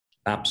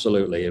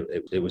Absolutely.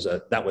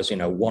 That was,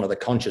 one of the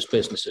conscious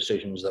business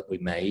decisions that we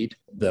made,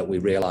 that we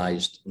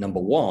realized, number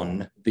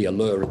one, the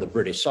allure of the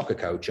British soccer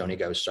coach only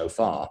goes so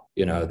far,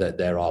 that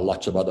there are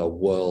lots of other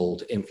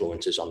world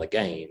influences on the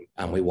game.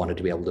 And we wanted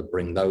to be able to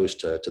bring those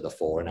to the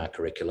fore in our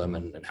curriculum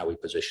and how we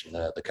position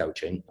the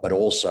coaching. But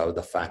also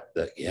the fact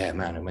that, yeah,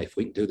 man, if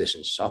we can do this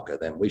in soccer,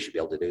 then we should be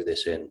able to do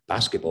this in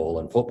basketball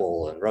and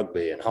football and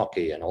rugby and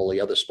hockey and all the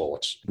other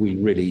sports. We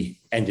really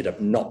ended up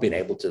not being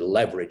able to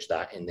leverage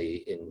that in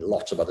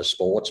lots of other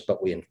sports,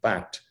 but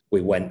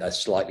we went a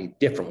slightly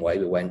different way.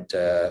 We went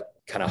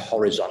kind of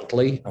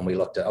horizontally, and we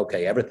looked at,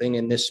 okay, everything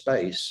in this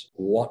space,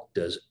 what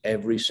does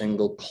every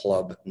single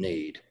club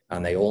need?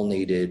 And they all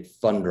needed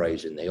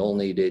fundraising. They all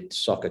needed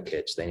soccer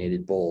kits. They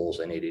needed balls.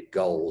 They needed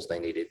goals. They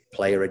needed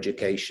player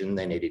education.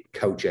 They needed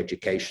coach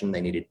education.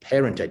 They needed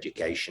parent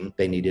education.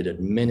 They needed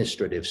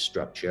administrative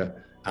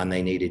structure, and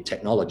they needed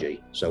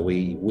technology. So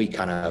we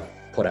kind of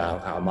put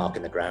our mark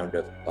in the ground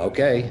of,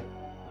 okay.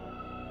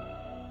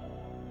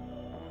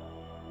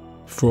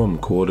 From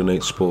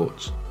Coordinate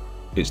Sports,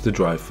 it's the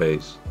Drive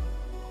Phase,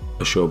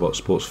 a show about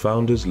sports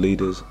founders,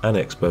 leaders and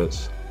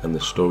experts and the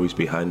stories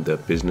behind their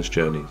business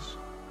journeys.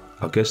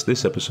 Our guest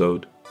this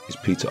episode is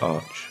Peter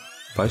Arch,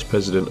 Vice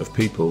President of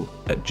People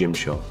at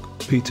Gymshark.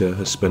 Peter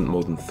has spent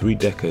more than 3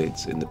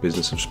 decades in the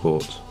business of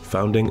sport,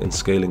 founding and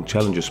scaling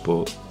Challenger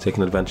Sport,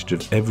 taking advantage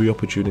of every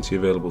opportunity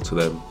available to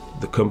them.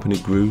 The company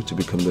grew to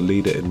become the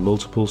leader in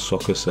multiple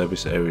soccer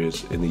service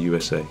areas in the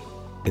USA.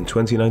 In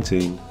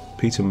 2019,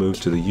 Peter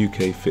moved to the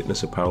UK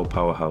fitness apparel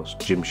powerhouse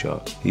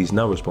Gymshark. He's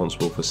now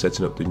responsible for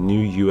setting up the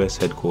new US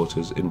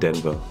headquarters in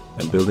Denver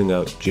and building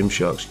out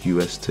Gymshark's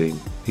US team.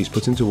 He's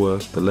put into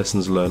work the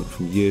lessons learned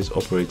from years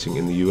operating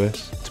in the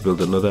US to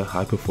build another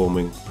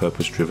high-performing,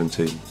 purpose-driven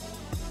team.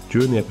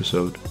 During the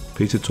episode,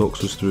 Peter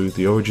talks us through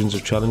the origins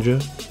of Challenger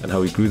and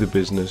how he grew the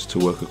business to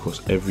work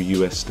across every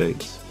US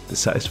state, the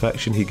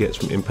satisfaction he gets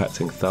from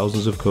impacting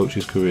thousands of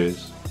coaches'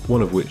 careers,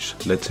 one of which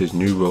led to his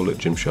new role at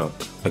Gymshark.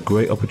 A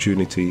great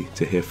opportunity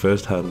to hear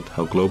firsthand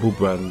how global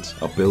brands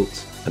are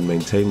built and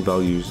maintain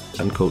values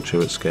and culture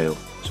at scale.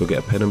 So get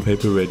a pen and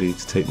paper ready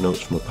to take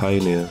notes from a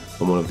pioneer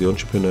and one of the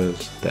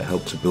entrepreneurs that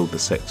helped to build the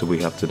sector we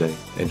have today.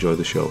 Enjoy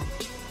the show.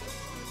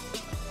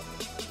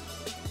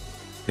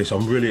 Okay, so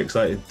I'm really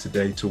excited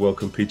today to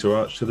welcome Peter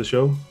Arch to the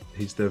show.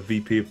 He's the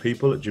VP of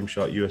People at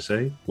Gymshark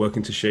USA,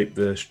 working to shape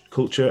the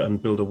culture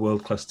and build a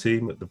world-class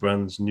team at the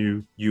brand's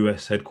new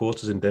US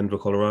headquarters in Denver,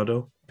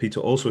 Colorado. Peter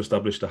also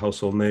established a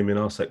household name in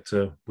our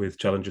sector with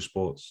Challenger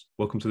Sports.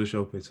 Welcome to the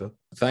show, Peter.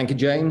 Thank you,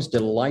 James.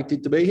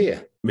 Delighted to be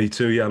here. Me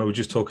too, yeah. And we were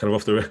just talking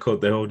off the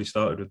record. They already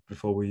started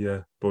before we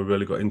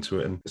really got into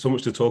it. And so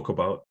much to talk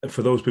about. And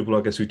for those people,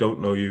 I guess, who don't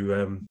know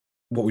you,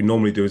 what we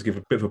normally do is give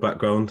a bit of a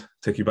background,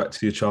 take you back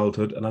to your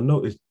childhood. And I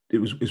noticed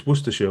it's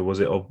Worcestershire, was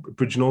it? Or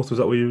Bridgnorth, was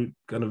that where you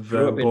kind of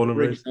born and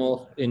raised?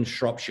 Bridgnorth in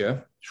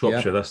Shropshire.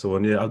 Shropshire, yeah. That's the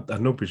one. Yeah, I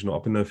know Bridgnorth.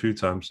 I've been there a few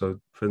times,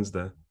 so friends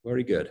there.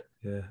 Very good.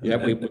 Yeah. Yeah,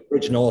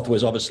 Bridgnorth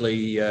was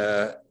obviously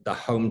the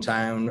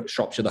hometown,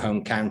 Shropshire, the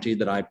home county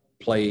that I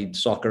played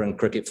soccer and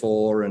cricket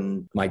for.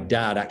 And my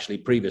dad actually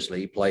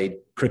previously played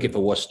cricket for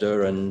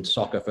Worcester and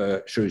soccer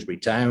for Shrewsbury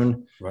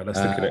Town. Right, that's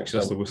the connection.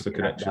 That's the Worcester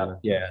connection.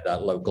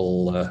 That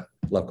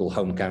local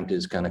home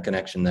counties kind of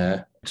connection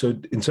there. So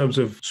in terms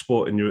of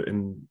sport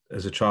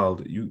as a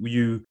child, were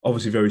you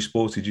obviously very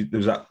sporty?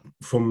 Was that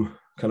from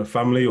kind of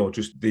family or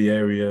just the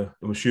area?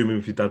 I'm assuming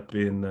with your dad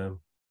being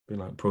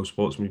like pro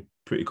sportsman,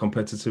 pretty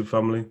competitive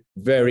family?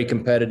 Very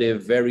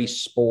competitive, very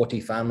sporty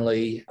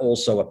family.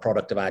 Also a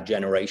product of our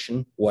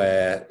generation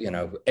where,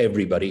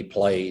 everybody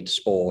played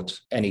sport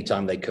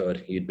anytime they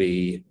could. You'd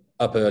be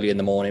up early in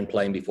the morning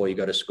playing before you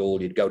go to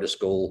school. You'd go to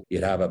school.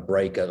 You'd have a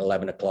break at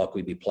 11 o'clock.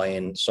 We'd be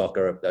playing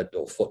soccer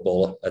or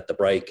football at the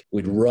break.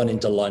 We'd run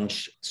into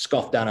lunch,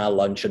 scoff down our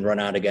lunch and run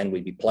out again.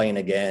 We'd be playing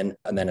again.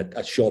 And then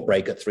a short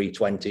break at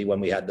 3:20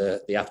 when we had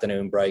the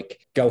afternoon break.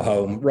 Go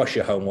home, rush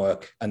your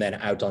homework, and then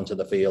out onto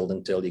the field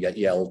until you get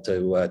yelled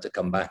to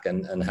come back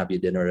and have your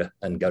dinner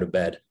and go to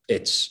bed.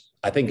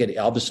 I think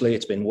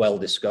it's been well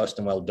discussed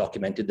and well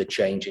documented, the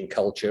change in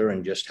culture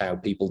and just how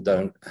people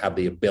don't have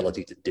the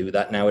ability to do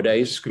that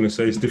nowadays. I was going to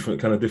say it's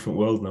different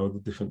world now, the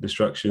different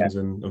distractions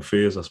and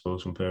fears, I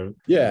suppose, from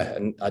parents. Yeah,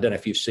 and I don't know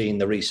if you've seen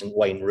the recent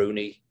Wayne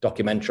Rooney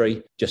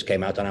documentary, just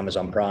came out on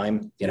Amazon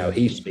Prime.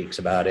 He speaks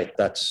about it.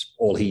 That's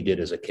all he did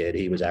as a kid.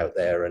 He was out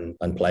there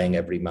and playing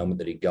every moment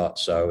that he got.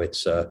 So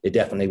it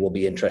definitely will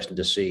be interesting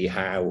to see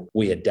how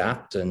we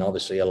adapt. And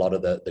obviously a lot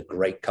of the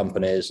great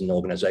companies and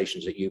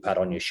organizations that you've had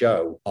on your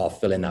show are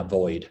filling that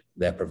void.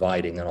 They're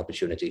providing an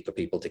opportunity for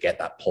people to get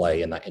that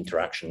play and that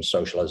interaction,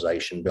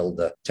 socialization, build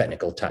the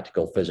technical,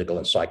 tactical, physical,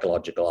 and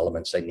psychological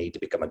elements they need to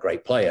become a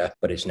great player.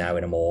 But it's now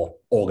in a more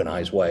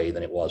organized way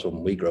than it was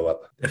when we grew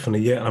up.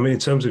 Definitely, yeah. I mean, in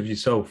terms of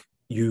yourself,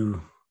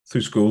 you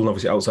through school and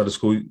obviously outside of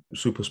school,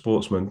 super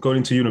sportsman. Going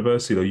into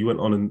university though, you went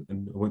on and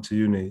went to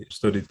uni,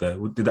 studied there.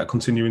 Did that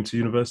continue into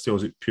university, or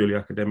was it purely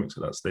academics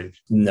at that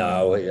stage?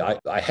 No,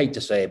 I hate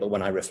to say it, but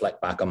when I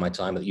reflect back on my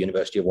time at the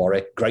University of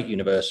Warwick, great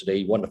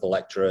university, wonderful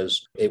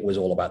lecturers, it was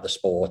all about the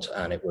sport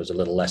and it was a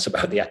little less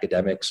about the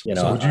academics. You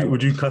know, so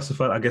would you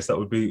classify? I guess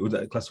would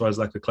that classify as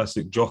like a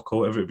classic jock or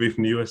whatever it be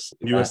from the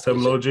US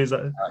terminology? Is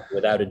that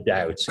without a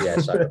doubt?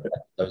 Yes, I reflect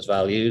those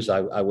values.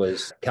 I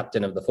was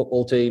captain of the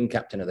football team,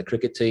 captain of the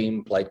cricket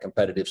team, played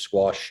competitive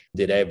squash,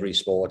 did every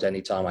sport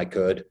anytime I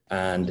could,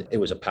 and it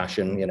was a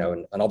passion. You know,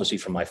 and obviously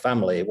from my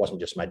family, it wasn't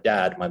just my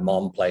dad. My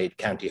mom played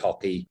county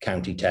hockey,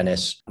 county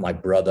tennis. My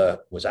brother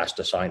was asked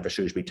to sign for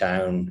Shrewsbury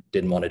Town,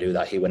 didn't want to do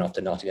that. He went off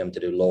to Nottingham to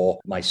do law.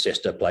 My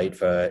sister played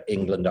for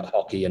England at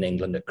hockey and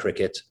England at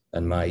cricket.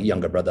 And my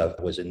younger brother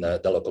was in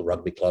the local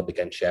rugby club,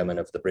 became chairman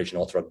of the Bridge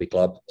North Rugby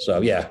Club.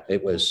 So yeah,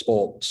 it was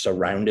sport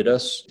surrounded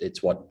us.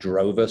 It's what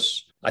drove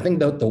us. I think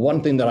the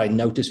one thing that I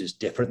notice is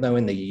different though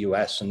in the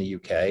US and the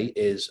UK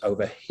is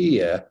over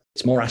here,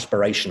 it's more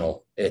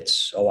aspirational.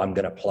 It's, I'm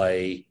going to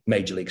play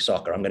Major League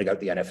Soccer. I'm going to go to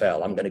the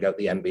NFL. I'm going to go to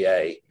the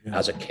NBA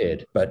as a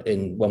kid. But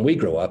when we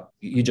grew up,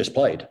 you just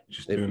played.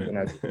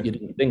 You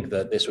didn't think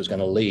that this was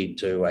going to lead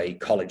to a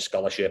college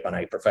scholarship and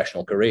a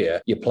professional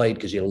career. You played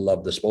because you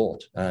loved the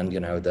sport. And,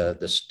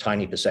 this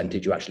tiny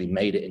percentage who actually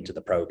made it into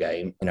the pro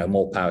game,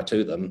 more power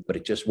to them. But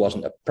it just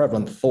wasn't a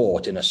prevalent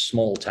thought in a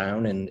small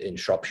town in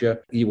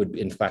Shropshire. You would,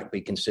 in fact,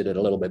 be considered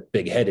a little bit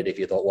big-headed if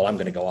you thought, well, I'm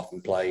going to go off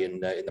and play in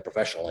the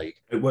professional league.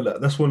 Well,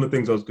 that's one of the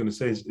things I was going to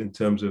say is in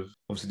terms of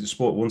obviously the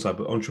sport one side,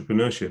 but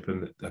entrepreneurship,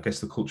 and I guess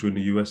the culture in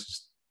the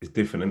US is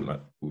different. And like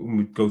when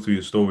we go through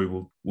your story,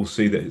 we'll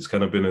see that it's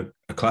kind of been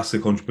a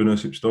classic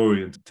entrepreneurship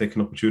story and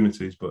taking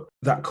opportunities. But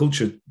that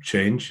culture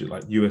change,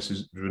 like US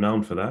is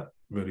renowned for that,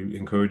 really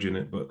encouraging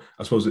it. But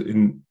I suppose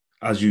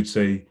as you'd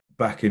say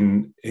back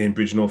in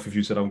Bridge North, if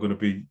you said I'm going to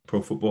be a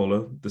pro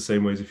footballer, the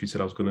same way as if you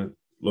said I was going to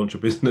launch a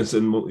business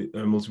and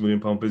a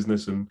multi-million-pound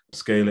business and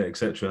scale it,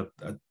 etc.,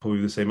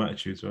 probably the same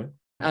attitudes, right?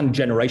 And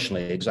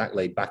generationally,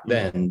 exactly. Back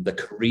then, the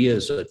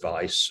careers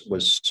advice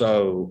was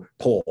so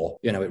poor.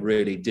 It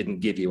really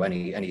didn't give you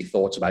any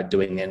thoughts about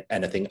doing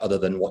anything other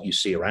than what you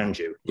see around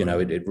you.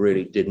 It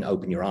really didn't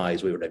open your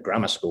eyes. We were at a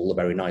grammar school, a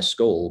very nice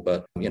school,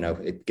 but,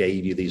 it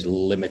gave you these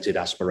limited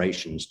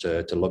aspirations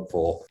to look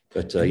for.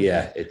 But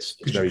it's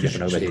very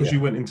different over here. Because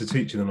you went into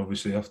teaching and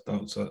obviously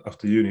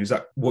after uni, is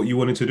that what you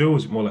wanted to do? Or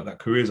was it more like that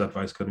careers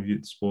advice, kind of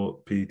youth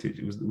sport, PE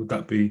teaching? Would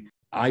that be...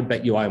 I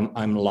bet you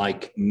I'm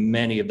like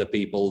many of the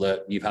people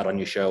that you've had on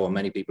your show, or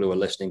many people who are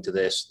listening to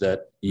this,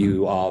 that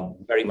you are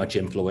very much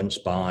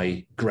influenced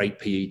by great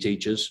PE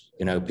teachers,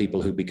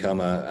 people who become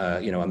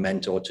a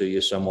mentor to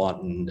you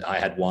somewhat. And I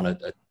had one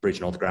at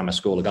Bridge North Grammar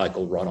School, a guy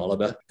called Ron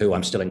Oliver, who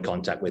I'm still in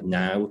contact with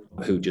now,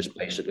 who just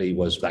basically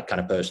was that kind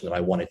of person that I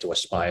wanted to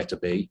aspire to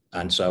be.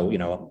 And so,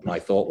 my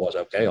thought was,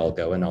 okay, I'll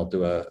go and I'll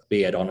do a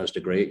BEd honours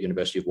degree at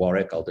University of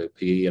Warwick. I'll do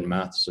PE and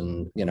maths,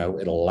 and,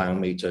 it'll allow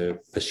me to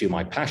pursue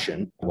my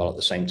passion while at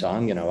the same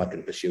time, I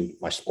can pursue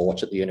my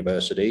sports at the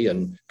university.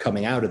 And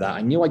coming out of that,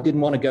 I knew I didn't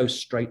want to go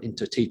straight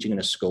into teaching in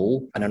a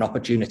school, and an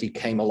opportunity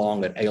came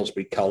along at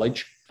Aylesbury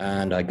College.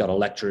 And I got a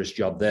lecturer's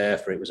job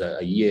there it was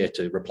a year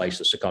to replace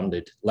a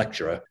seconded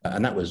lecturer.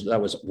 And that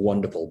was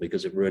wonderful,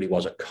 because it really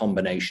was a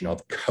combination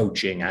of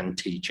coaching and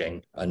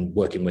teaching and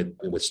working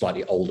with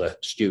slightly older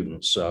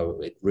students. So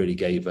it really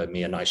gave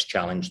me a nice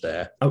challenge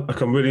there. I'm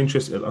really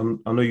interested.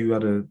 I know you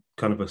had a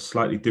kind of a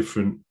slightly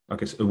different, I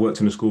guess,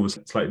 worked in a school with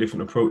a slightly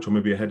different approach, or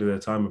maybe ahead of their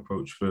time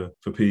approach for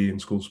PE and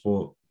school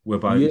sport.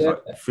 Whereby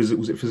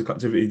was it physical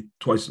activity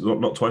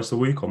not twice a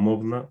week or more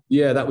than that?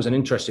 Yeah, that was an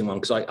interesting one,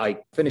 because I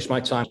finished my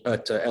time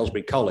at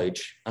Aylesbury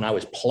College and I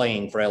was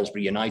playing for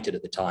Aylesbury United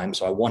at the time.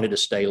 So I wanted to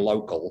stay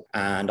local,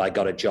 and I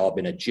got a job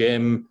in a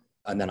gym.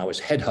 And then I was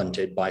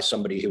headhunted by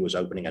somebody who was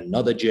opening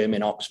another gym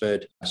in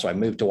Oxford. So I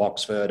moved to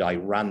Oxford. I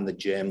ran the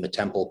gym, the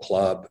Temple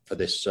Club, for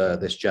this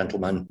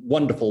gentleman.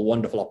 Wonderful,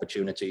 wonderful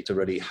opportunity to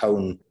really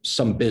hone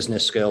some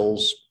business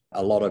skills,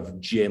 a lot of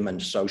gym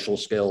and social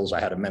skills. I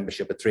had a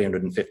membership of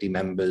 350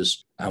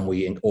 members, and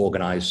we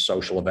organized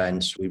social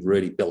events. We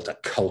really built a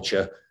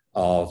culture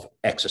of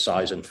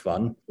exercise and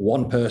fun.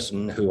 One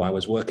person who I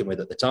was working with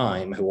at the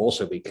time, who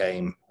also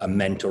became a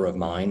mentor of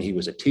mine, he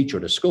was a teacher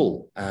at a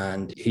school,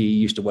 and he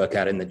used to work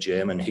out in the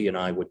gym, and he and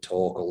I would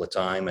talk all the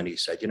time. And he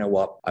said, you know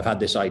what, I've had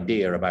this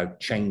idea about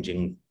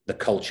changing the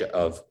culture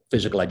of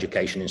physical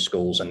education in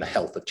schools and the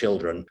health of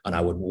children. And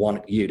I would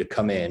want you to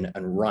come in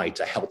and write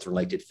a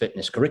health-related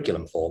fitness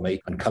curriculum for me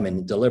and come in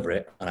and deliver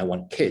it. And I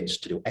want kids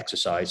to do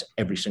exercise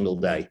every single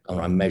day. I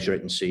want to measure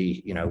it and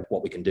see,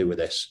 what we can do with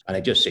this. And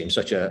it just seemed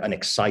such an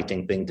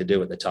exciting thing to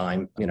do at the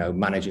time.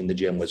 Managing the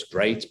gym was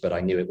great, but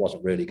I knew it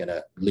wasn't really going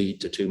to lead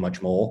to too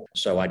much more.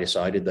 So I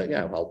decided that,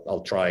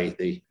 I'll try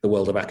the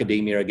world of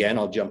academia again.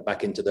 I'll jump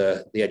back into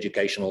the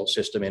educational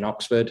system in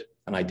Oxford.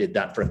 And I did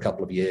that for a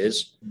couple of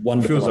years.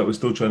 Wonderful. It feels like we're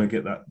still trying to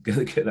get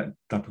that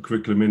type of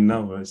curriculum in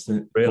now, right? Isn't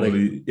it?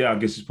 Really? I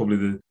guess it's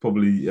probably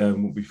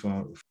would be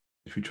far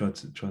if we try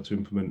to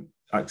implement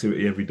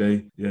activity every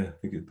day. Yeah, I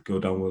think it'd go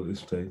down well at this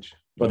stage.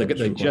 Well,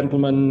 the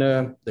gentleman,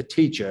 the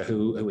teacher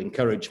who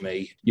encouraged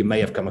me, you may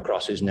have come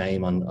across his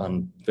name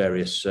on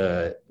various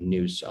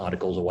news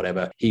articles or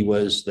whatever. He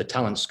was the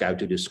talent scout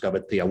who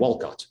discovered Theo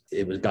Walcott.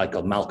 It was a guy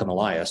called Malcolm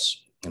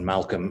Elias. And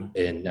Malcolm,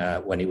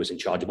 when he was in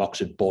charge of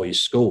Oxford boys'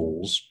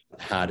 schools,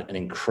 had an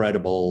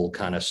incredible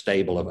kind of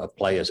stable of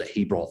players that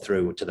he brought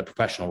through to the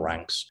professional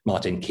ranks.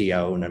 Martin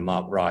Keown and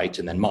Mark Wright,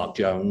 and then Mark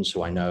Jones,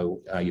 who I know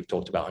you've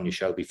talked about on your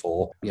show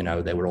before. You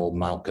know, they were all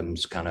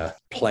Malcolm's kind of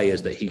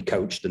players that he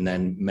coached and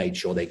then made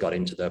sure they got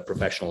into the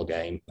professional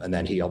game. And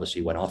then he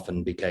obviously went off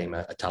and became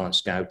a talent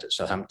scout at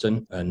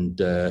Southampton and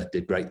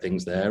did great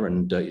things there.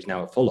 And he's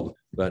now at Fulham.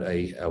 But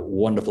a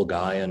wonderful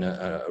guy and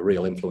a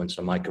real influence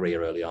on my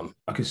career early on.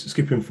 I guess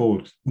skipping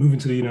forward, moving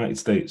to the United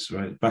States,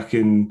 right?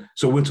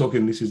 So we're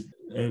talking, this is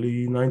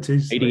early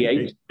 90s?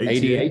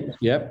 88,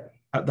 yep.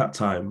 At that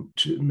time,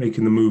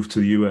 making the move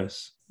to the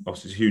US,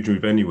 obviously it's a huge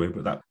move anyway,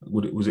 but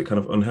was it kind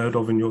of unheard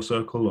of in your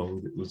circle,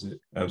 or was it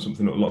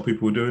something that a lot of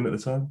people were doing at the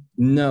time?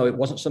 No, it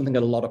wasn't something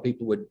that a lot of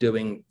people were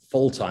doing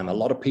full-time. A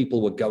lot of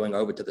people were going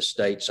over to the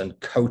States and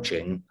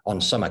coaching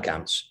on summer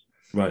camps.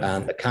 Right.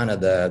 And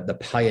the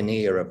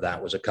pioneer of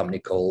that was a company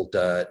called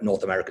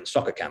North American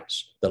Soccer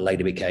Camps that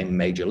later became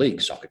Major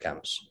League Soccer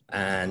Camps.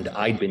 And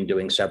I'd been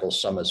doing several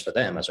summers for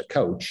them as a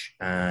coach.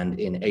 And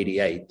in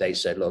 88, they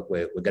said, look,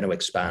 we're going to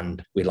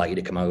expand. We'd like you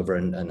to come over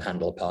and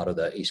handle a part of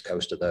the East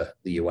Coast of the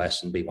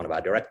US and be one of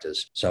our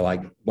directors. So I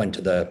went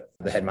to the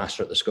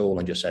headmaster at the school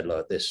and just said,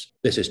 look, this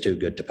is too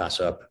good to pass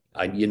up.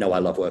 I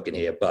love working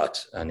here,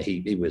 and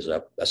he was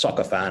a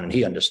soccer fan and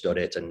he understood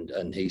it.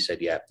 And he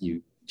said, yeah,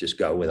 you just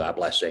go with our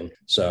blessing.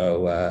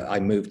 So I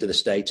moved to the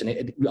States,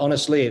 and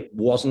honestly, it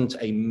wasn't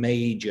a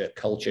major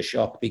culture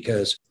shock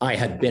because I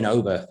had been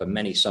over for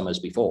many summers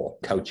before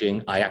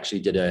coaching. I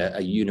actually did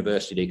a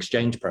university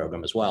exchange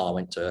program as well. I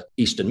went to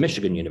Eastern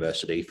Michigan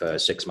University for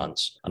 6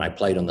 months and I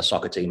played on the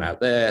soccer team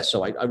out there.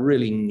 So I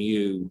really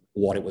knew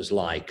what it was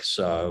like.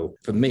 So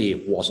for me,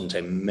 it wasn't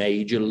a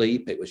major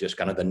leap. It was just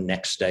kind of the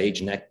next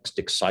stage, next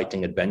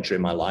exciting adventure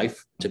in my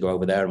life to go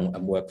over there and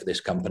work for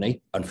this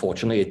company.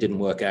 Unfortunately, it didn't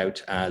work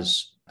out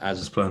as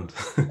planned.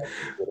 I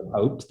would have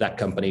hoped. That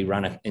company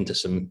ran into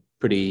some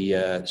pretty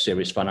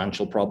serious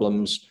financial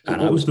problems.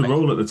 And what was the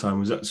role at the time?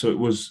 Was that so? It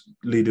was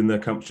leading their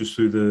camps just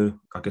through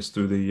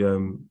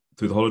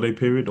the holiday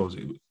period, or was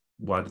it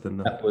wider than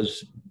that? That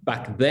was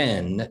back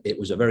then. It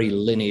was a very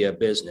linear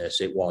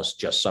business. It was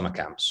just summer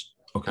camps.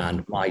 Okay.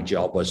 And my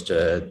job was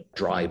to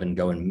drive and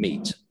go and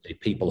meet the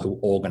people who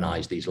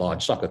organize these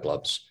large soccer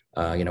clubs.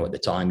 At the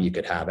time you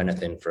could have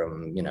anything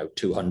from,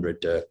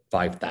 200 to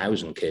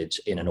 5,000 kids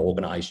in an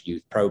organized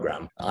youth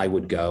program. I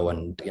would go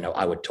and,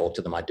 I would talk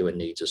to them. I'd do a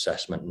needs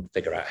assessment and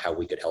figure out how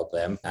we could help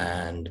them.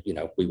 And,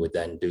 we would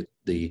then do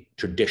the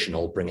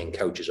traditional bringing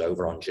coaches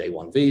over on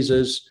J1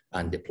 visas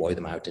and deploy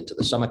them out into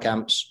the summer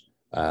camps.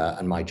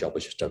 And my job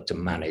was just to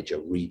manage a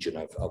region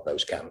of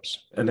those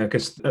camps. And I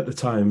guess at the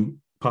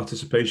time,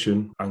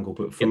 participation angle,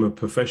 but from a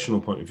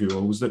professional point of view,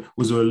 or was there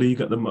a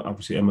league at the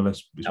obviously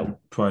MLS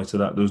prior to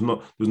that? There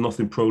was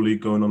nothing pro league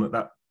going on at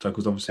that time,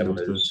 because obviously there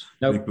was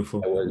the league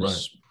before.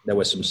 There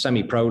were some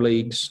semi-pro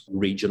leagues,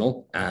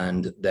 regional,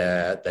 and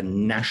the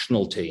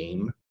national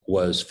team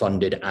was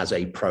funded as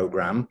a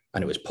program,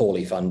 and it was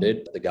poorly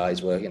funded. The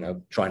guys were,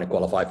 trying to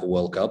qualify for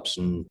World Cups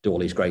and do all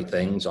these great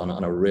things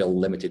on a real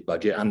limited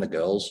budget, and the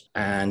girls.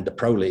 And the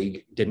pro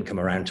league didn't come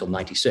around till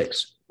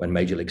 96. When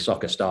Major League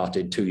Soccer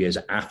started 2 years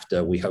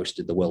after we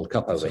hosted the World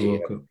Cup over here.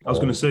 I was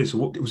going to say,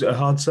 so was it a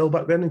hard sell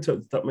back then?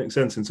 That makes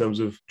sense in terms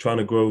of trying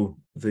to grow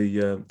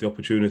the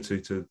opportunity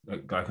to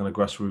kind of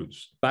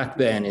grassroots. Back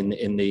then,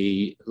 in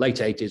the late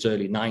 80s,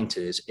 early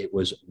 90s, it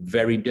was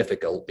very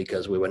difficult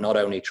because we were not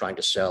only trying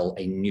to sell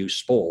a new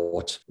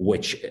sport,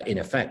 which in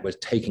effect was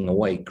taking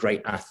away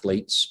great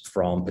athletes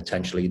from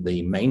potentially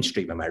the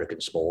mainstream American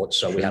sports.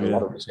 So we had a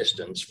lot of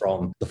resistance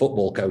from the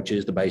football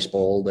coaches, the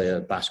baseball,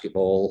 the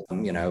basketball,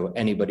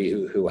 anybody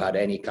who had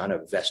any kind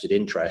of vested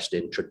interest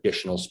in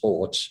traditional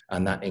sports,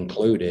 and that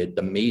included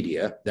the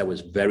media. There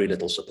was very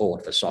little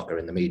support for soccer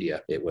in the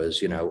media. It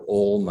was,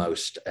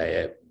 almost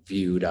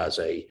viewed as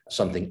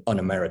something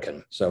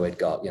un-American. So it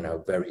got,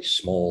 very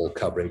small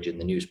coverage in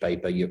the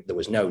newspaper. There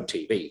was no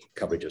TV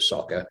coverage of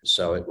soccer.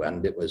 So it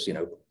was,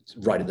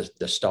 right at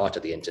the start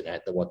of the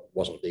internet, there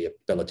wasn't the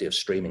ability of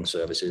streaming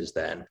services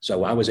then.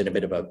 So I was in a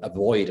bit of a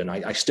void, and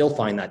I still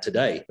find that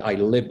today. I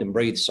lived and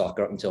breathed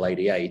soccer up until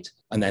 88.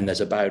 And then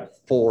there's about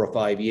 4 or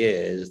 5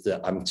 years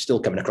that I'm still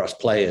coming across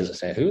players and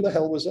saying, who the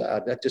hell was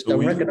that? I just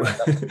don't recognize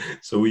them.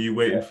 So were you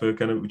waiting for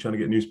trying to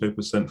get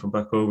newspapers sent from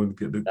back home and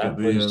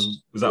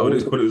was that what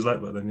it was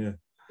like back then? Yeah.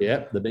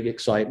 Yeah, the big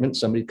excitement.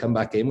 Somebody'd come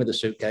back in with a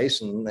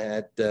suitcase and they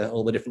had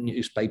all the different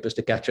newspapers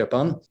to catch up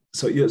on.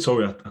 So, yeah,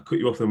 sorry, I cut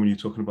you off then when you're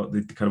talking about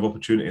the kind of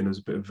opportunity, and there's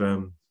a bit of,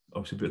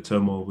 obviously a bit of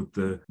turmoil with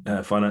the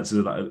finances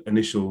of that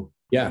initial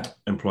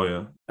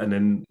employer. And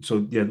then,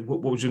 so, yeah,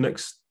 what was your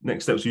next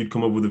step? So you'd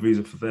come up with a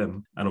visa for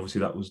them, and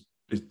obviously that was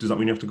Does that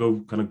mean you have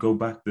to go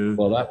back? The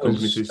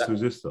company ceased to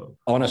exist, though?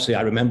 Honestly,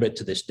 I remember it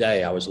to this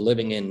day. I was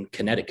living in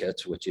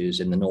Connecticut, which is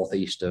in the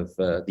northeast of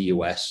the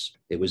US.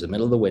 It was the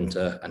middle of the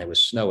winter and it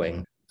was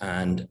snowing.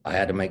 And I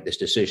had to make this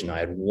decision. I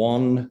had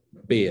one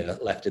beer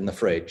left in the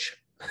fridge.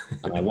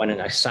 And I went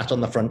and I sat on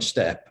the front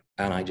step.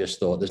 And I just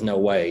thought, there's no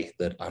way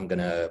that I'm going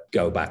to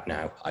go back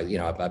now.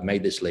 I've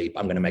made this leap.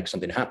 I'm going to make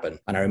something happen.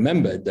 And I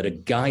remembered that a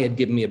guy had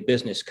given me a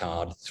business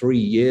card 3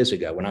 years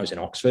ago when I was in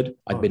Oxford.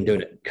 I'd been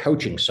doing a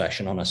coaching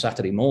session on a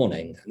Saturday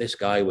morning. And this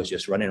guy was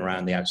just running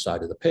around the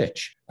outside of the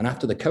pitch. And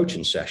after the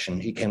coaching session,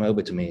 he came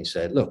over to me and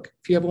said, look,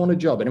 if you ever want a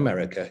job in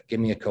America,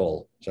 give me a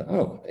call. So,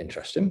 oh,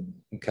 interesting.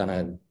 Kind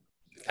of,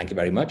 thank you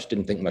very much.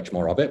 Didn't think much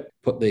more of it.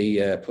 Put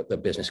the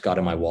business card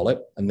in my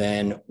wallet. And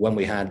then when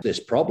we had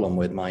this problem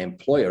with my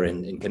employer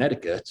in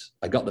Connecticut,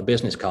 I got the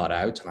business card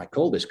out and I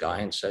called this guy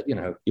and said,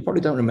 you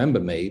probably don't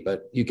remember me,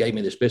 but you gave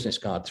me this business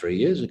card 3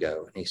 years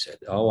ago. And he said,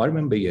 oh, I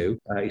remember you.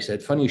 He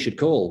said, funny you should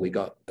call. We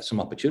got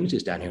some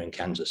opportunities down here in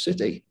Kansas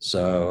City.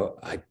 So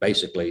I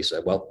basically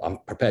said, well, I'm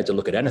prepared to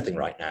look at anything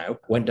right now.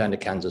 Went down to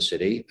Kansas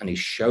City and he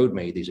showed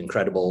me these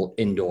incredible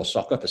indoor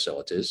soccer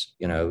facilities,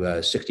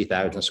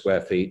 60,000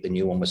 square feet. The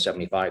new one was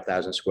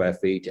 75,000 square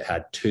feet. It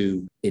had 2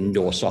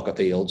 indoor soccer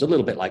fields, a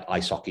little bit like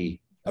ice hockey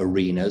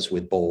arenas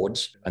with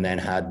boards, and then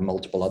had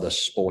multiple other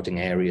sporting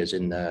areas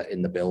in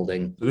the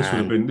building. So this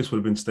would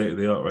have been state of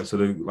the art, right? So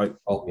they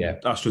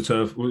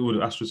AstroTurf.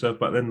 Would have AstroTurf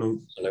back then? No?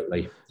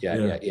 Absolutely,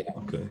 yeah.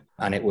 Okay.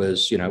 And it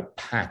was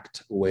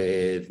packed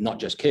with not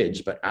just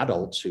kids but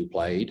adults who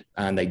played,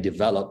 and they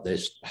developed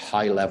this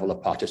high level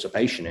of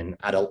participation in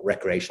adult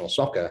recreational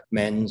soccer,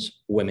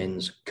 men's,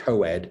 women's,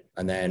 co-ed,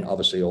 and then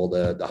obviously all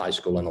the high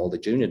school and all the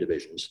junior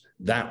divisions.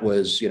 That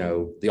was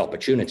the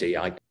opportunity.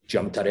 I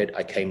jumped at it.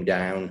 I came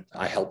down.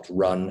 I helped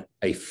run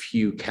a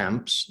few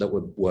camps that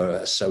were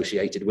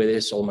associated with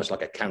this, almost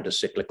like a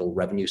counter-cyclical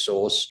revenue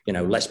source.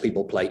 Less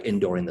people play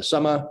indoor in the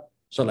summer,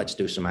 so let's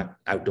do some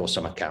outdoor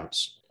summer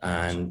camps.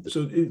 And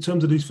so in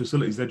terms of these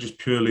facilities, they're just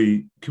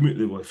purely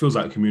community. Well, it feels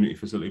like a community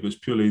facility, but it's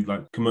purely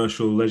like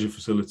commercial leisure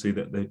facility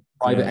that they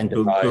private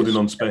enterprise building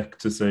on spec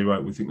to say,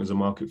 right, we think there's a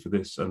market for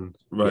this, and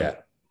right. Yeah.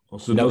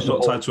 So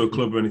not tied to a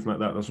club or anything like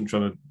that. That's what I'm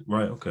trying to.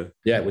 Right. Okay.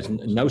 Yeah, it was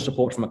no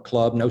support from a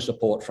club, no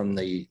support from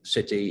the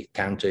city,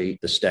 county,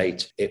 the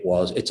state.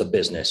 It's a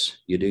business.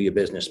 You do your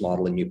business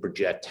model and you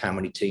project how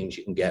many teams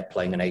you can get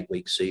playing an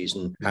 8-week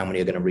season, how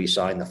many are going to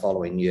re-sign the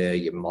following year.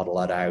 You model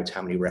that out,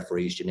 how many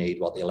referees you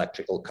need, what the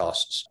electrical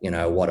costs,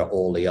 what are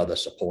all the other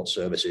support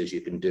services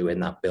you can do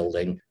in that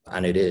building.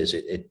 And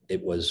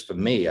it was for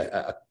me,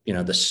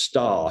 the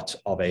start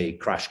of a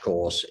crash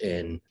course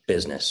in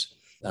business.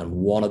 And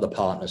one of the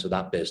partners of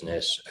that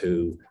business,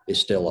 who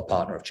is still a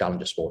partner of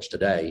Challenger Sports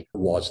today,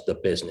 was the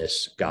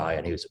business guy,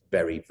 and he was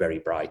very, very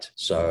bright.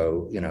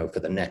 So, for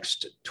the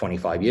next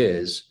 25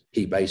 years,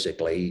 he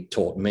basically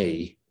taught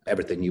me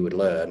everything you would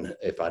learn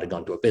if I'd have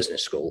gone to a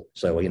business school.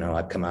 So,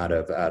 I've come out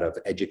of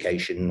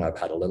education. I've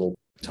had a little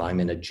time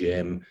in a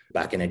gym,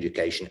 back in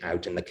education,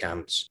 out in the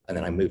camps. And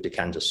then I moved to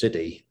Kansas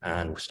City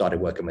and started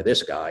working with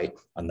this guy.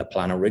 And the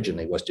plan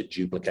originally was to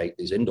duplicate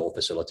these indoor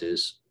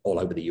facilities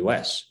all over the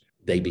US.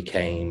 They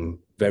became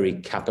very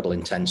capital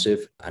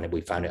intensive, and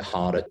we found it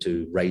harder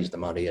to raise the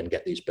money and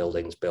get these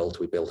buildings built.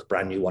 We built a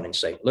brand new one in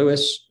St.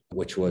 Louis,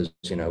 which was,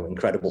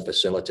 incredible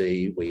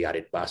facility. We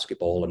added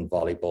basketball and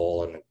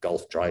volleyball and a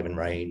golf driving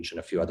range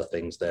and a few other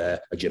things there,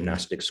 a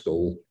gymnastics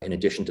school, in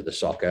addition to the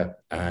soccer.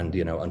 And,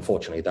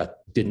 unfortunately, that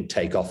didn't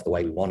take off the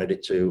way we wanted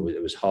it to.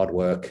 It was hard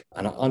work.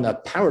 And on a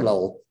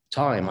parallel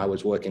time, I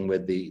was working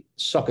with the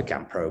soccer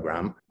camp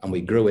program, and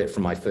we grew it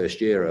from my first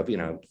year of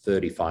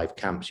 35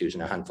 camps using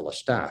a handful of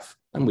staff,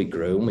 and we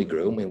grew and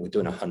we were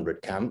doing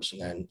 100 camps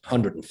and then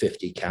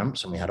 150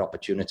 camps, and we had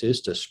opportunities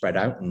to spread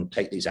out and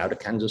take these out of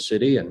Kansas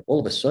City. And all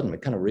of a sudden we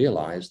kind of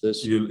realized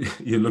this.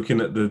 You're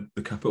looking at the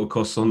capital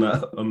costs on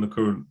the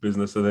current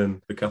business, and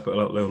then the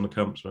capital outlay on the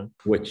camps, right?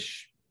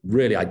 Which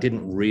really I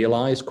didn't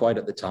realize quite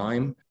at the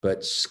time,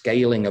 but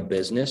scaling a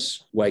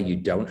business where you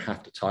don't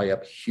have to tie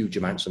up huge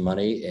amounts of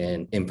money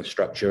in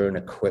infrastructure and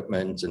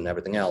equipment and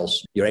everything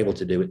else, you're able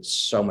to do it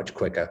so much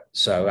quicker.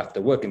 So after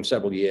working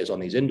several years on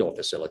these indoor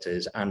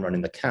facilities and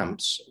running the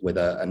camps with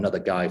another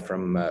guy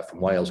from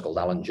Wales called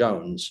Alan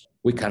Jones,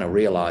 we kind of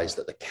realized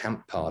that the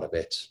camp part of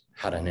it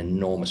had an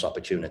enormous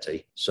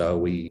opportunity.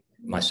 So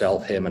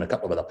myself, him, and a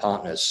couple of other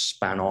partners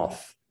span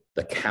off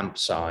the camp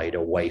side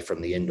away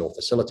from the indoor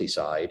facility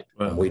side.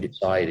 Wow. And we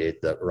decided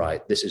that,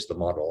 right, this is the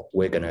model.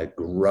 We're going to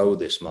grow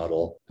this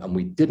model. And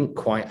we didn't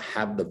quite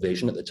have the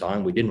vision at the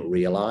time. We didn't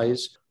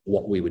realize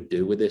what we would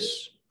do with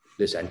this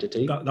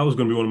entity. That was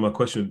going to be one of my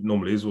questions.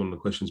 Normally is one of the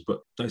questions,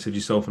 but like I said,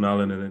 yourself and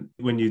Alan, and then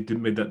when you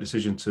made that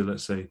decision to,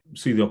 let's say,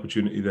 see the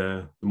opportunity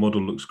there, the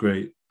model looks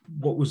great.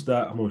 What was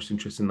that? I'm always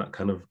interested in that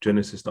kind of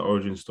genesis, that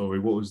origin story.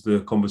 What was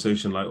the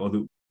conversation like?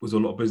 Was there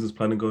a lot of business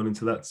planning going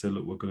into that? Say,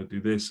 look, we're going to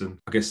do this. And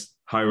I guess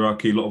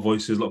hierarchy, a lot of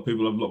voices, a lot of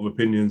people have a lot of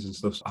opinions and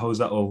stuff. So how was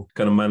that all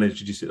kind of managed?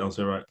 Did you sit down and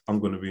say, right, I'm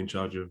going to be in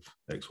charge of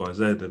X, Y,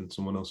 Z, and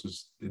someone else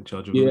was in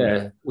charge of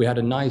Yeah, we had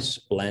a nice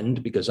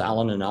blend because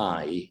Alan and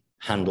I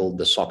handled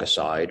the soccer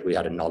side. We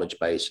had a knowledge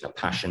base and a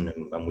passion,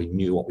 and we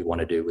knew what we want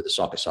to do with the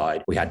soccer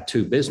side. We had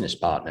two business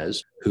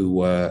partners who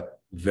were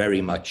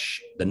very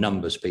much the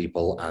numbers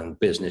people and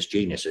business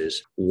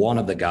geniuses. One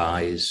of the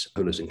guys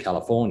who lives in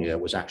California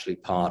was actually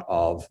part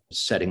of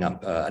setting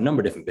up a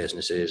number of different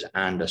businesses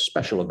and a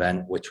special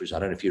event, which was, I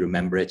don't know if you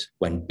remember it,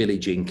 when Billie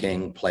Jean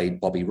King played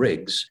Bobby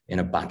Riggs in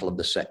a Battle of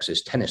the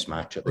Sexes tennis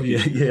match. At the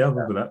I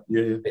remember that.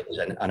 Yeah. It was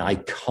an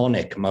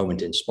iconic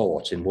moment in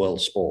sports, in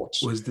world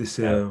sports. Was this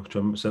St.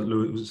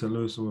 Louis? Was it St.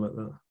 Louis, something like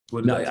that?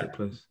 Where did that take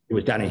place? It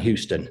was down in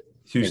Houston.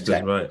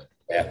 Exactly. Right.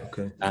 Yeah.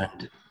 Okay.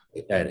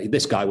 And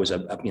this guy was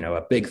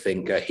a big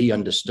thinker. He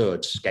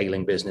understood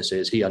scaling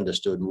businesses. He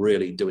understood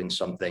really doing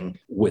something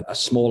with a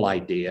small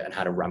idea and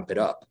how to ramp it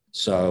up.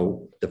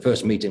 So the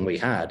first meeting we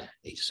had,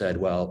 he said,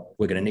 well,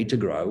 we're going to need to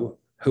grow.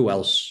 Who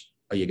else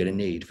are you going to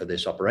need for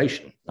this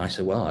operation? And I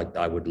said, well,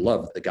 I would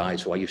love the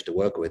guys who I used to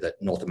work with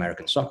at North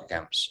American soccer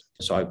camps.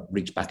 So I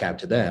reached back out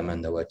to them,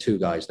 and there were two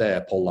guys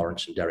there, Paul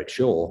Lawrence and Derek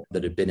Shaw,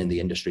 that had been in the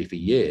industry for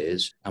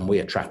years. And we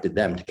attracted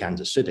them to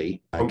Kansas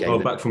City.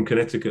 Back from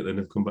Connecticut, then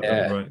have come back.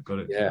 Yeah, right, got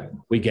it. Yeah.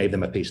 We gave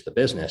them a piece of the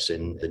business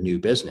in the new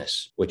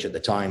business, which at the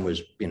time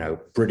was,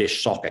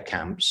 British soccer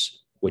camps,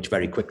 which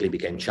very quickly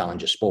became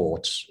Challenger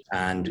Sports.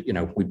 And,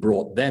 we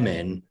brought them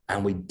in,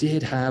 and we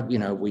did have,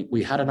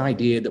 we had an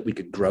idea that we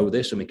could grow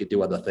this and we could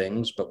do other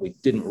things, but we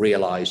didn't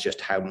realize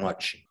just how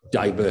much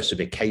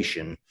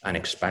diversification and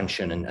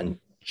expansion and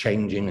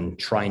changing and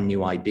trying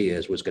new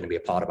ideas was going to be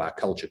a part of our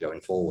culture going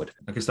forward.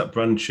 I guess that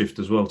brand shift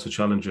as well to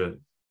Challenger,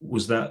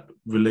 was that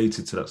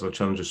related to that sort of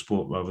Challenger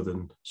sport rather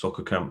than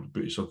soccer camp,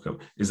 British soccer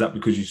camp? Is that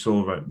because you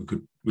saw, right, we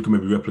could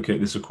maybe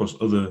replicate this across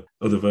other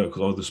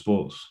verticals, other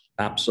sports?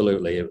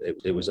 Absolutely.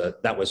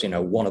 That was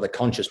one of the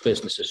conscious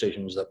business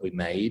decisions that we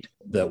made,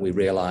 that we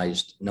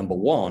realized, number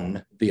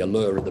one, the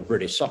allure of the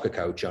British soccer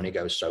coach only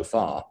goes so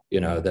far,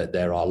 that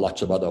there are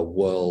lots of other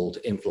world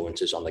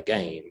influences on the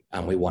game.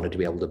 And we wanted to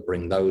be able to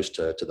bring those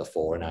to the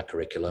fore in our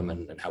curriculum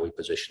and how we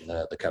position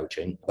the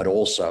coaching. But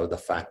also the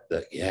fact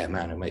that,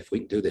 if we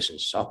can do this in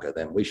soccer,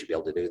 then we should be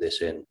able to do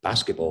this in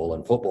basketball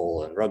and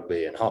football and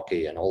rugby and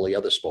hockey and all the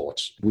other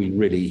sports. We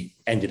really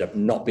ended up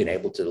not being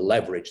able to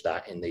leverage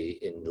that in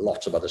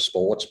lots of other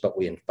sports, but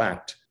we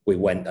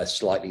went a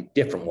slightly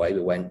different way.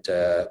 We went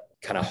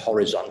kind of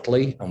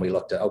horizontally, and we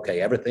looked at,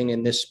 okay, everything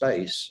in this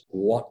space,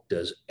 what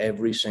does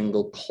every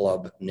single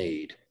club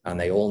need? And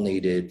they all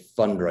needed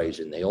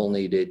fundraising. They all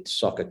needed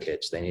soccer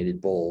kits. They needed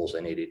balls.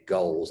 They needed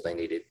goals. They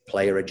needed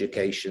player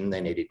education.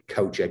 They needed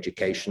coach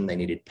education. They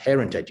needed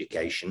parent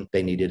education.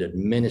 They needed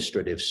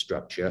administrative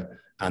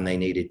structure, and they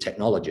needed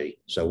technology.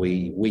 So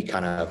we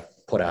kind of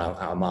put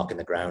our mark in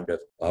the ground of,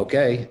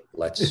 okay,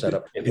 let's set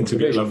up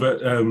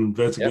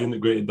vertically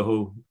integrated the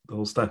whole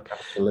stack.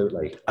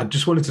 Absolutely. I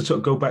just wanted to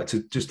go back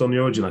to just on the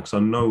origin, because I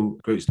know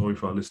great story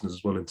for our listeners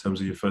as well in terms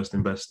of your first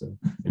investor.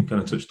 You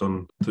kind of touched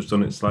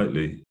on it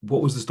slightly.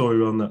 What was the story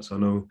around that? So I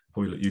know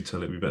probably let you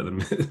tell it better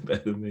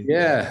than me.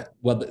 Yeah.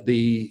 Well,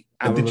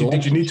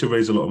 did you need to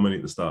raise a lot of money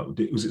at the start?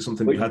 Was it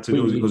something you had to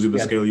do? Was it because of the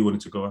scale you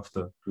wanted to go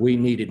after? We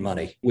needed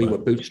money. We were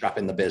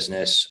bootstrapping the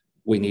business.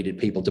 We needed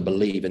people to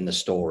believe in the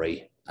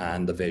story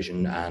and the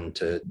vision and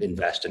to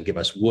invest and give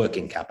us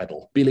working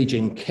capital. Billie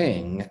Jean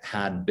King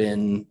had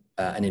been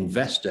an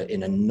investor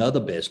in another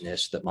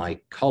business that my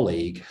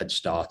colleague had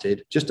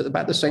started just at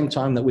about the same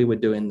time that we were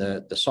doing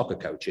the soccer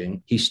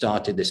coaching. He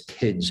started this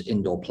kids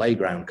indoor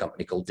playground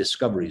company called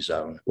Discovery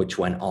Zone, which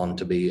went on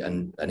to be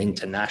an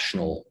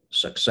international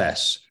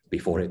success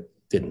before it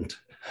didn't.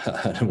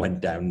 And went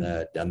down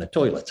the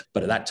toilet.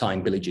 But at that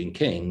time, Billie Jean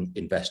King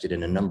invested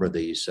in a number of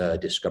these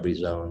Discovery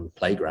Zone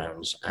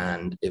playgrounds,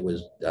 and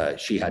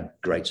she had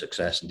great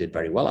success and did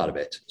very well out of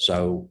it.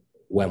 So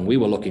when we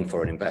were looking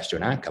for an investor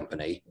in our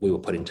company, we were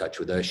put in touch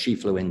with her. She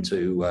flew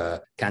into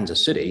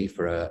Kansas City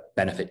for a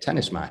benefit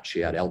tennis match. She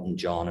had Elton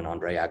John and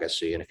Andre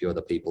Agassi and a few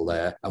other people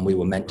there. And we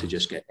were meant to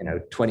just get,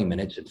 20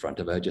 minutes in front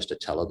of her just to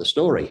tell her the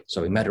story.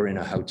 So we met her in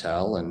a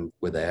hotel and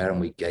we're there and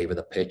we gave her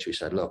the pitch. We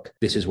said, look,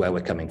 this is where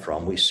we're coming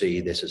from. We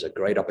see this as a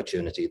great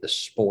opportunity. The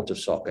sport of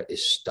soccer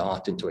is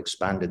starting to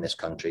expand in this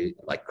country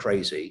like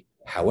crazy.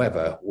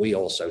 However, we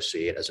also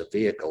see it as a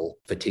vehicle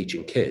for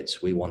teaching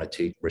kids. We want to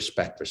teach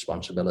respect,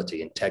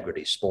 responsibility,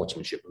 integrity,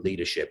 sportsmanship,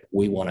 leadership.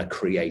 We want to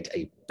create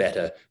a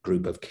better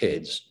group of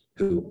kids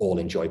who all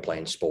enjoy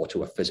playing sport,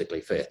 who are physically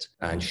fit.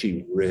 And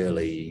she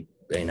really,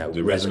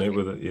 resonate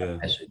with it. Yeah.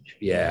 Message.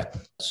 Yeah.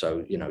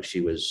 So, she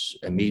was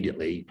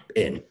immediately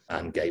in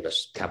and gave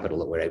us capital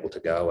that we're able to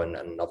go.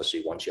 And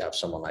obviously, once you have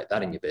someone like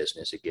that in your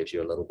business, it gives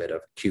you a little bit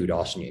of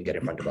kudos and you can get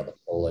in front of other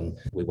people. And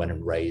we went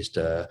and raised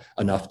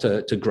enough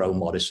to grow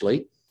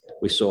modestly.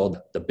 We saw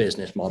the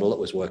business model that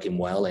was working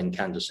well in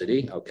Kansas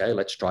City. Okay,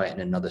 let's try it in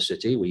another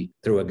city. We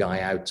threw a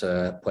guy out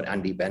to put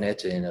Andy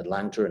Bennett in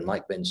Atlanta and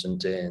Mike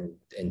Vincent in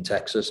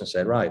Texas and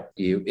said, right,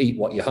 you eat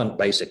what you hunt,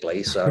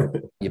 basically. So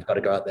you've got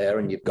to go out there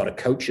and you've got to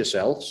coach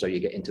yourself. So you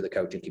get into the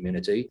coaching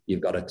community.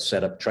 You've got to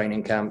set up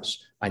training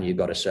camps and you've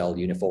got to sell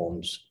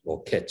uniforms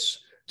or kits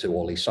to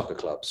all these soccer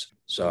clubs.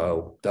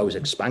 So those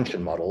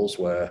expansion models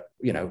were,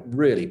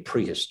 really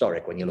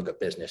prehistoric when you look at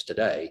business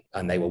today.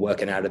 And they were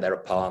working out of their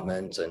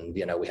apartment, and,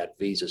 we had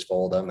visas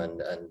for them,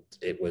 and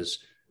it was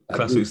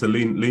classic. It's the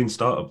lean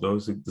startup, though.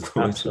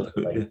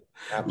 Absolutely. Yeah.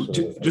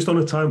 Absolutely. Just on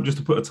a time, just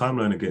to put a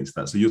timeline against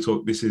that. So you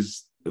talk. This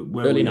is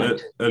early night.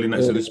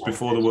 So this is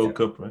before the World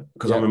Cup, right?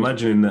 Because I'm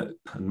imagining that,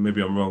 and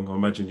maybe I'm wrong. I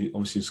imagine you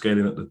obviously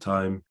scaling at the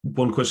time.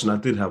 One question I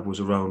did have was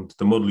around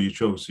the model you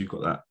chose. So you've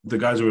got that the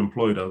guys who are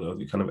employed are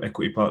the kind of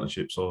equity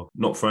partnerships or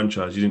not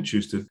franchise. You didn't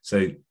choose to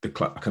say the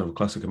kind of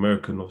classic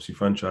American, obviously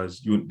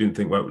franchise. You didn't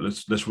think, well,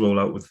 let's roll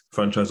out with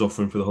franchise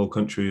offering for the whole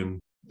country and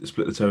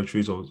split the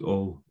territories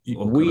or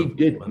we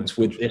didn't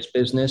with this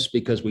business,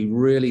 because we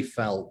really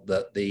felt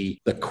that the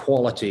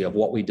quality of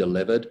what we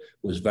delivered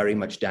was very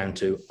much down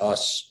to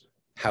us,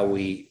 how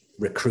we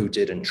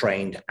recruited and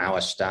trained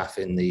our staff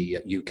in the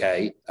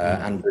UK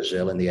and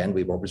Brazil. In the end,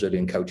 we brought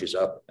Brazilian coaches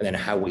up, and then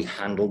how we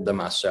handled them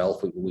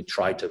ourselves. We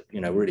tried to,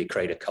 really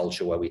create a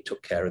culture where we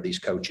took care of these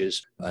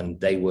coaches, and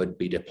they would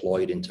be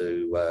deployed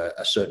into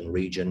a certain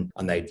region,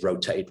 and they'd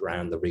rotate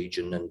around the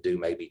region and do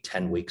maybe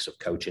 10 weeks of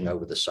coaching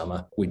over the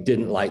summer. We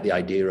didn't like the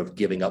idea of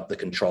giving up the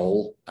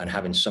control and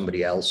having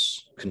somebody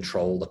else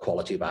control the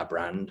quality of our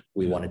brand.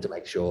 We wanted to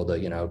make sure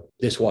that,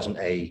 this wasn't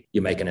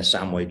you're making a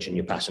sandwich and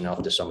you're passing it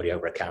off to somebody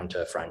over a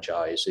counter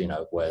franchise,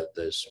 where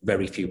there's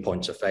very few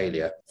points of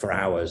failure. For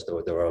ours,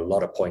 there were a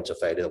lot of points of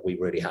failure that we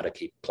really had to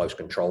keep close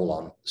control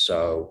on.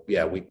 So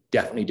yeah, we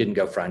definitely didn't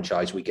go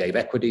franchise. We gave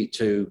equity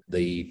to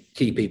the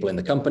key people in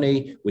the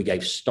company. We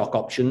gave stock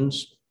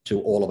options to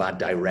all of our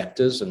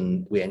directors,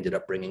 and we ended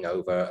up bringing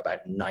over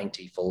about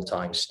 90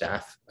 full-time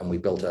staff, and we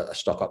built a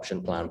stock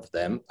option plan for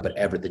them, but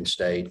everything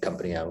stayed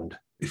company owned.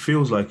 It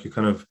feels like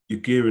you're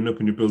gearing up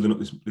and you're building up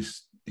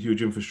this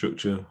huge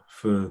infrastructure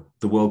for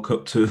the World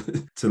Cup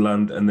to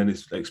land, and then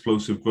it's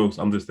explosive growth.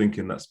 I'm just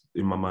thinking, that's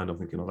in my mind, I'm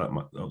thinking,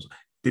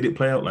 did it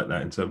play out like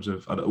that in terms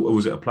of,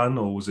 was it a plan,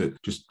 or was it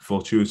just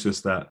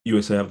fortuitous that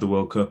USA have the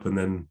World Cup and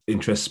then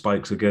interest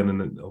spikes again,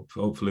 and then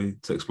hopefully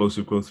it's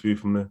explosive growth for you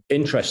from there?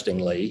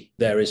 Interestingly,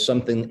 there is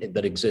something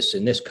that exists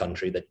in this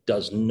country that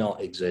does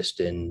not exist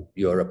in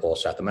Europe or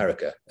South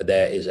America.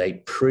 There is a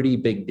pretty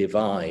big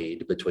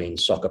divide between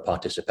soccer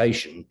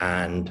participation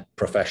and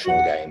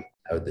professional game.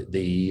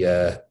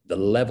 The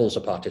levels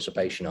of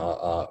participation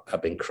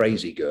have been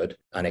crazy good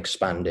and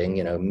expanding,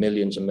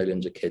 millions and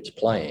millions of kids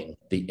playing.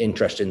 The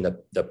interest in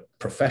the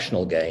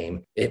professional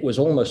game, it was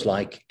almost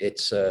like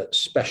it's a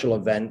special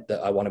event that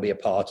I want to be a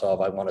part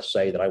of. I want to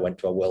say that I went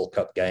to a World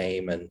Cup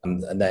game, and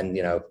then,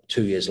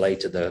 2 years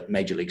later, the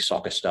Major League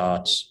Soccer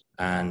starts,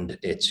 and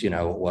it's,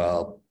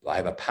 well, I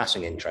have a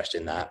passing interest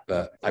in that,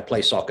 but I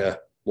play soccer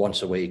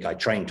once a week. I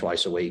train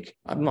twice a week.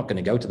 I'm not going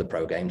to go to the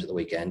pro games at the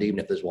weekend, even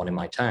if there's one in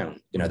my town.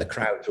 The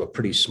crowds were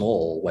pretty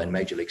small when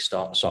Major League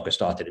Soccer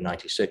started in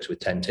 96 with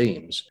 10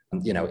 teams.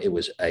 It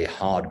was a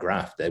hard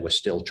graft. They were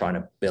still trying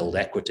to build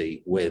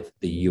equity with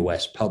the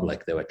US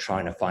public. They were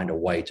trying to find a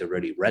way to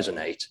really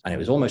resonate. And it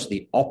was almost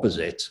the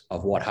opposite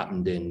of what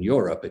happened in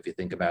Europe. If you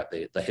think about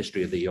the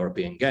history of the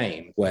European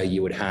game, where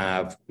you would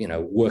have,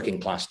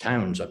 working class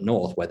towns up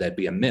north where there'd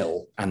be a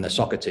mill, and the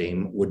soccer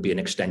team would be an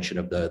extension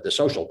of the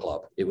social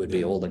club. It would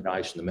be all the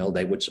guys from the mill,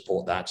 they would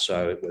support that.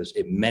 So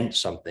it meant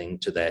something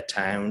to their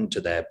town,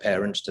 to their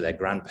parents, to their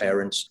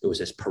grandparents. It was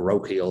this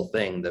parochial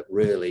thing that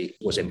really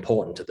was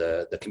important to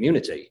the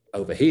community.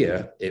 Over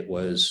here, it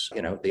was,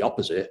 the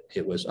opposite.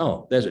 It was,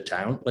 oh, there's a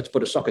town, let's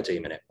put a soccer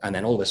team in it. And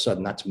then all of a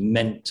sudden that's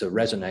meant to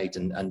resonate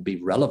and be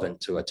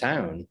relevant to a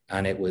town.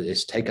 And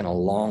it's taken a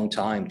long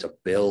time to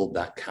build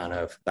that kind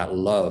of, that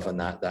love and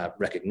that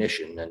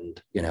recognition.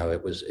 And,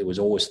 it was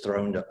always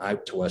thrown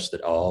out to us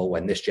that,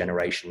 when this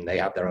generation, they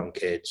have their own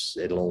kids,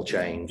 it'll all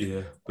change.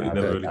 Yeah, but it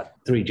never really...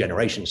 3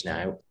 generations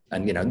now.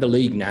 And, the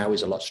league now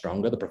is a lot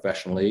stronger. The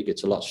professional league,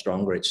 it's a lot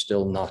stronger. It's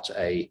still not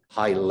a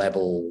high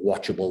level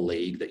watchable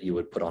league that you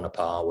would put on a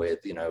par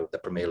with, the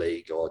Premier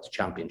League or the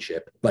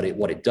Championship. But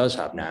what it does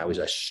have now is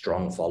a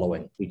strong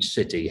following. Each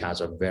city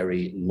has a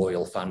very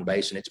loyal fan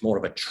base, and it's more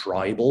of a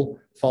tribal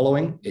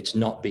following. It's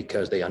not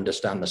because they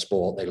understand the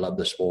sport, they love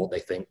the sport, they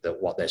think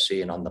that what they're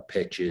seeing on the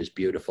pitch is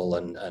beautiful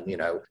and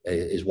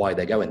is why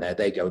they're going there.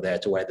 They go there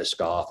to wear the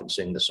scarf and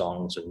sing the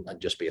songs and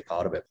just be a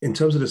part of it. In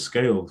terms of the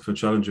scale for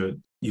Challenger,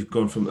 you've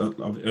gone from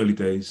early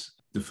days,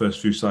 the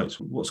first few sites.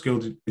 What scale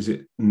is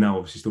it now?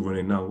 Obviously still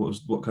running now.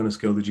 What kind of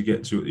scale did you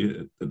get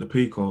to at the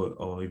peak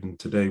or even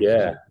today?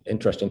 Yeah,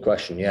 interesting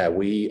question. Yeah,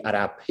 at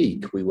our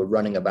peak, we were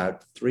running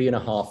about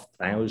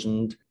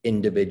 3,500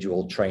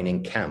 individual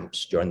training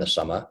camps during the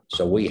summer.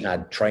 So we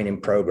had training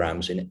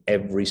programs in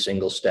every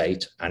single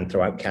state and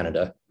throughout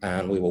Canada.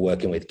 And we were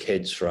working with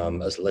kids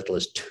from as little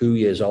as 2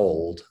 years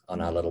old on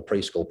our little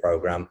preschool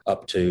program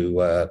up to,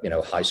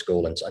 high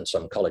school and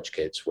some college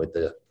kids with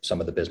some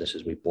of the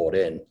businesses we brought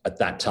in. At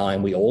that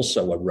time, we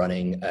also were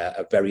running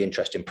a very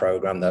interesting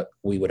program that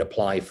we would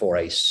apply for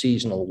a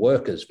seasonal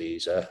workers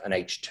visa, an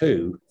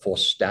H2, for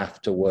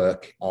staff to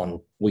work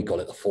on, we call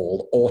it the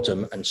fall,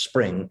 autumn and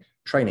spring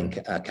training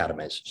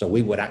academies. So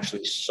we would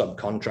actually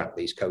subcontract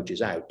these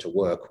coaches out to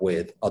work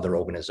with other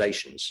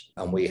organizations.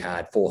 And we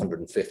had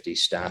 450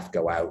 staff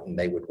go out and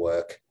they would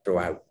work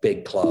throughout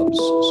big clubs.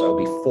 So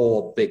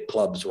before big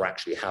clubs were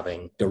actually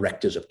having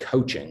directors of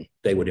coaching,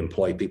 they would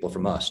employ people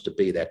from us to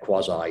be their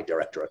quasi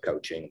director of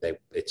coaching.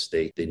 It's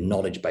the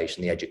knowledge base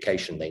and the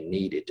education they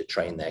needed to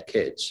train their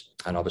kids.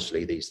 And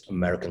obviously these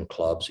American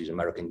clubs, these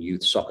American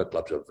youth soccer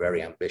clubs are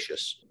very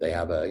ambitious. They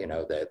have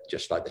they're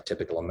just like the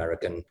typical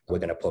American. We're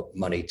going to put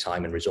money,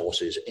 time and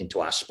resources into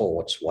our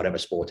sports, whatever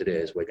sport it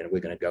is. We're going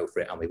to go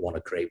for it, and we want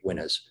to create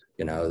winners,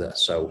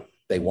 so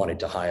they wanted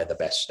to hire the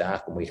best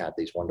staff, and we had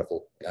these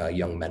wonderful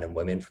young men and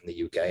women from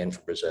the UK and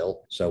from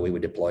Brazil. So we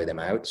would deploy them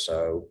out.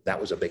 So that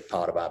was a big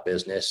part of our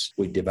business.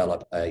 We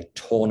developed a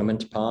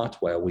tournament part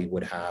where we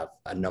would have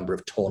a number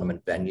of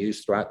tournament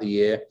venues throughout the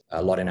year,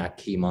 a lot in our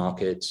key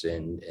markets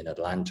in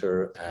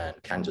Atlanta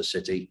and Kansas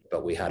City.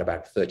 But we had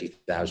about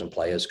 30,000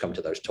 players come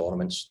to those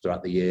tournaments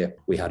throughout the year.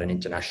 We had an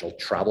international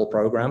travel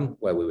program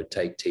where we would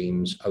take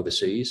teams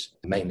overseas,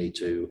 mainly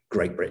to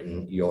Great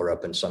Britain,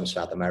 Europe, and some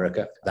South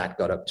America. That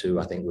got up to,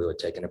 I think we were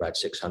taking about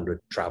 600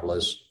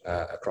 travelers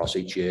across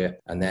each year.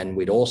 And then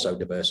we'd also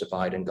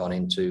diversified and gone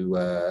into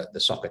the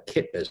soccer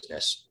kit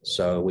business.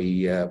 So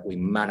we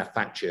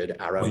manufactured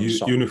our own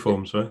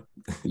uniforms, right?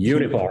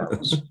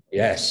 Uniforms.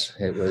 Yes,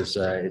 it was.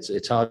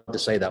 It's hard to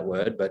say that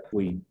word, but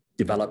we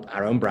developed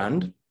our own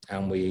brand.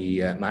 And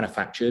we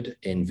manufactured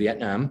in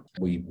Vietnam.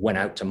 We went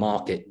out to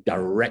market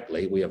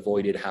directly. We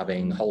avoided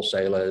having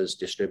wholesalers,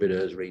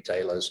 distributors,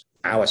 retailers.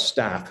 Our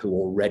staff who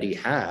already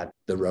had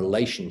the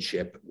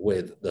relationship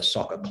with the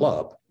soccer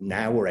club,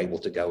 now we're able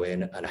to go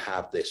in and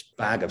have this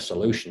bag of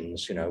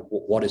solutions.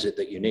 What is it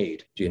that you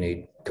need? Do you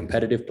need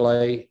competitive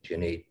play? Do you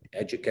need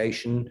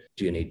education?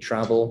 Do you need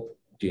travel?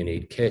 Do you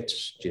need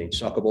kits? Do you need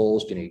soccer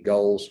balls? Do you need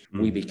goals?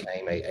 We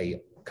became a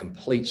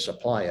complete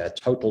supplier,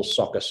 total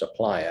soccer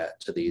supplier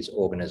to these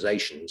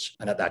organizations.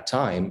 And at that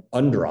time,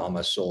 Under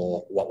Armour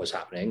saw what was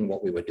happening,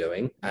 what we were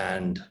doing.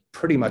 And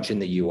pretty much in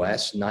the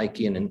US,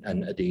 Nike and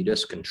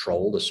Adidas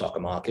control the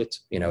soccer market.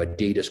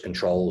 Adidas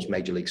controls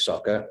Major League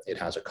Soccer. It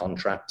has a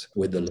contract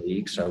with the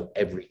league. So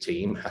every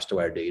team has to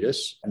wear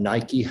Adidas.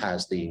 Nike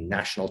has the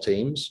national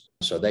teams.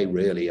 So they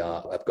really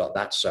have got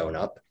that sewn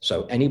up.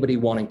 So anybody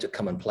wanting to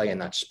come and play in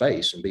that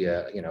space and be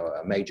a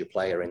major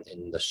player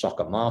in the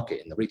soccer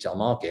market, in the retail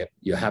market,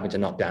 you're having to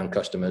knock down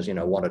customers,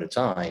 one at a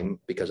time,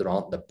 because there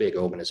aren't the big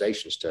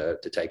organizations to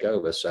take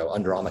over. So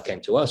Under Armour came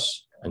to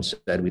us and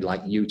said, we'd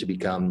like you to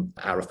become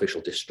our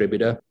official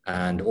distributor,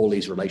 and all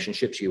these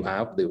relationships you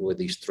have with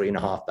these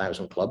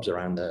 3,500 clubs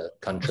around the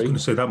country. I was going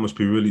to say that must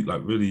be really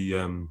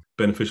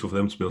beneficial for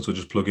them to be able to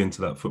just plug into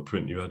that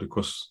footprint you had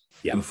across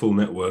the full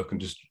network and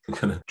just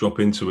kind of drop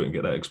into it and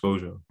get that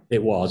exposure.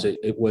 It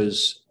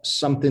was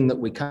something that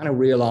we kind of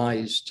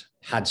realized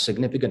had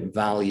significant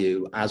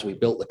value as we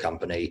built the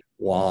company,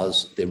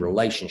 was the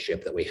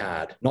relationship that we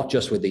had, not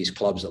just with these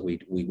clubs that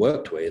we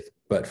worked with,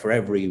 but for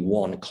every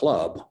one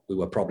club, we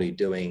were probably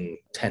doing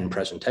 10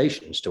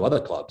 presentations to other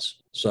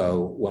clubs.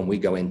 So when we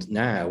go in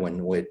now,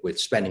 when we're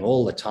spending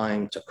all the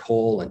time to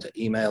call and to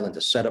email and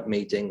to set up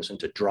meetings and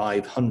to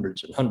drive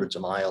hundreds and hundreds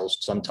of miles,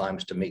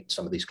 sometimes to meet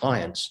some of these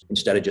clients,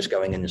 instead of just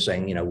going in and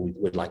saying,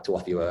 we'd like to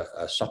offer you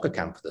a soccer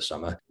camp for the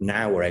summer.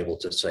 Now we're able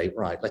to say,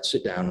 right, let's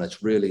sit down and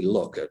let's really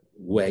look at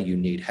where you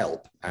need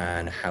help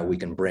and how we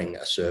can bring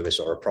a service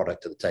or a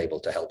product to the table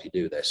to help you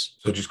do this.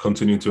 So just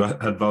continuing to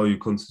add value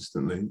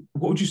consistently.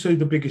 What would you say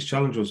the biggest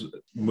challenge was?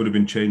 Would have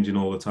been changing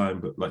all the time,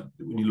 but like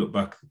when you look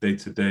back day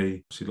to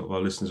day, see a lot of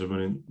our listeners are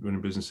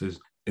running businesses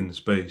in the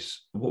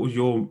space. What were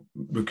your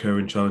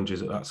recurring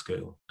challenges at that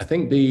scale? I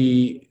think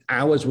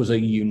ours was a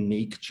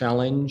unique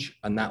challenge,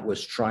 and that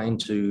was trying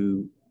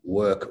to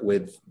work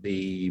with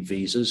the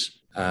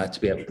visas to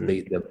be able to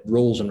the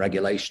rules and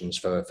regulations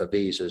for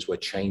visas were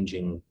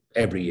changing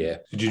every year.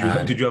 Did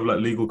you have like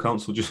legal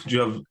counsel? Did you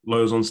have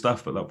lawyers on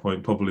staff at that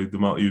point? Probably the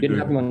amount you didn't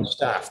have them on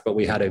staff, but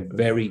we had a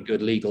very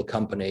good legal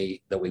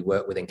company that we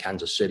worked with in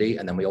Kansas City,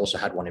 and then we also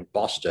had one in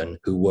Boston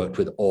who worked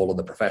with all of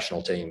the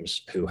professional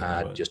teams who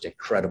had just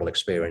incredible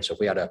experience. So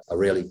if we had a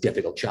really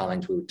difficult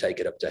challenge, we would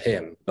take it up to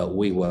him. But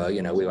we were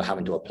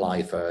having to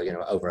apply for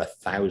over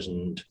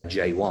 1,000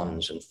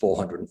 J1s and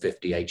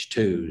 450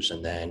 H2s,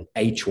 and then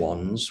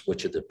H1s,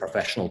 which are the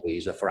professional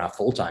visa for our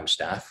full-time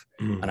staff.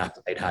 And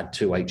after they'd had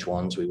 2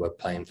 H1s, we were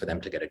paying for them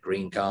to get a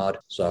green card.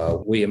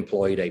 So we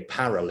employed a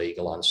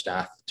paralegal on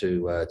staff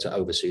to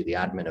oversee the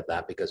admin of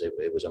that, because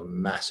it was a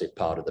massive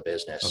part of the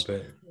business.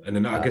 Okay. And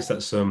then I guess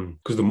that's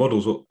because the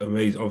models were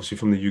amazing. Obviously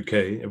from the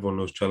UK, everyone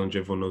knows Challenge,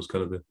 everyone knows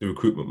kind of the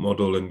recruitment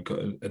model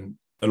and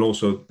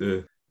also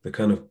the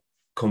kind of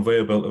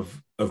conveyor belt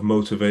of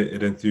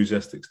motivated,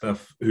 enthusiastic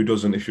staff. Who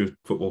doesn't, if you're a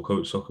football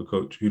coach, soccer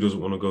coach, who doesn't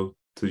want to go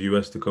to the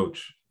US to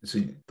coach?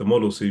 See, the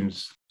model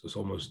seems it's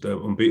almost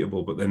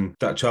unbeatable, but then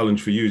that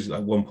challenge for you is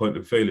like one point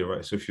of failure,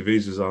 right? So if your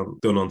visas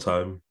aren't done on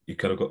time, you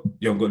haven't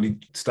got any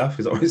staff.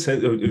 Is that what you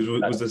said?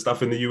 Was there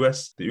staff in the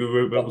US that you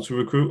were able to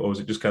recruit, or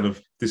was it just kind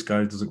of this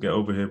guy doesn't get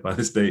over here by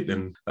this date,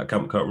 then that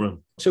camp can't run?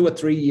 2 or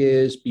 3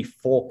 years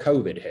before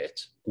COVID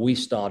hit, we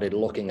started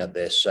looking at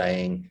this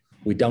saying,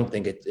 we don't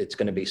think it's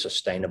going to be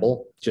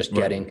sustainable, just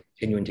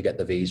continuing to get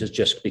the visas,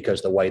 just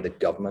because the way the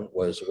government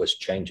was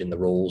changing the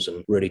rules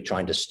and really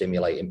trying to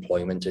stimulate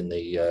employment in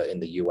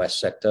the US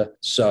sector.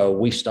 So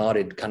we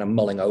started kind of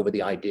mulling over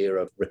the idea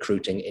of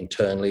recruiting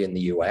internally in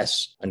the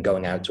US and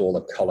going out to all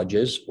the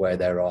colleges where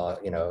there are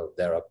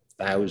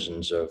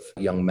thousands of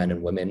young men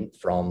and women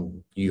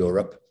from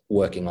Europe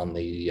working on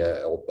the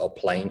or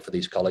playing for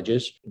these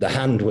colleges. The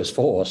hand was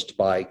forced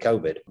by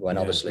COVID when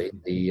obviously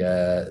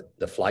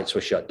the flights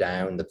were shut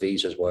down, the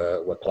visas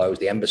were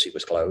closed, the embassy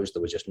was closed.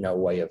 There was just no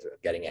way of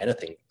getting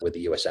anything with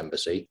the US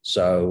embassy.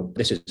 So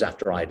this is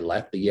after I'd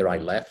left. The year I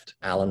left,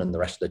 Alan and the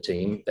rest of the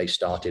team, they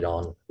started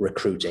on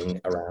recruiting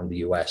around the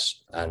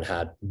US and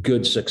had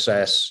good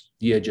success.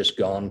 Year just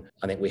gone,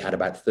 I think we had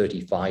about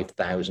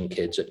 35,000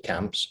 kids at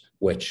camps,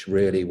 which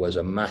really was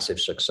a massive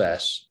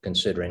success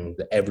considering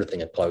that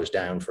everything had closed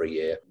down for a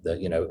year. That,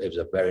 it was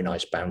a very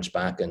nice bounce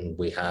back, and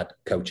we had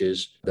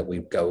coaches that we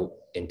go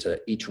into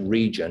each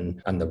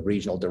region, and the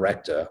regional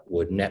director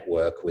would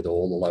network with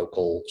all the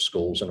local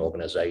schools and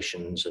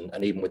organizations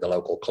and even with the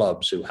local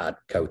clubs who had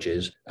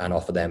coaches and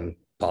offer them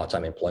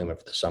part-time employment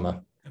for the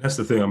summer. And that's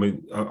the thing. I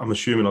mean, I'm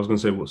assuming, I was going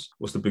to say,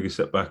 what's the biggest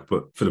setback?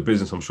 But for the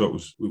business, I'm sure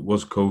it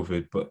was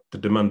COVID. But the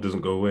demand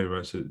doesn't go away,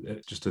 right? So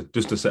it's just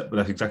a setback.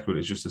 That's exactly what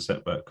it is, just a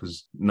setback.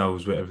 Because now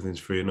is where everything's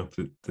freeing up.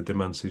 The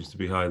demand seems to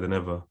be higher than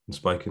ever and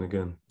spiking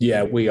again.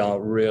 Yeah, we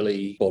are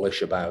really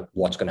bullish about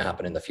what's going to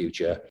happen in the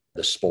future.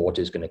 The sport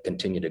is going to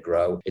continue to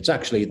grow.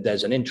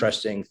 There's an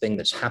interesting thing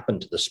that's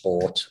happened to the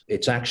sport.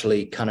 It's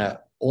actually kind of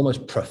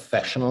almost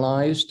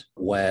professionalized,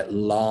 where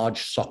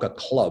large soccer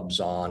clubs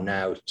are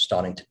now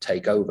starting to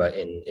take over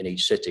in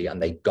each city,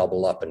 and they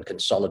gobble up and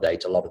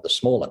consolidate a lot of the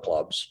smaller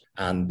clubs.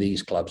 And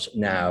these clubs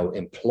now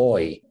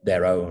employ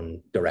their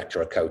own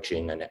director of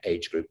coaching and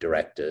age group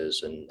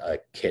directors and a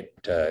kit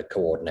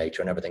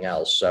coordinator and everything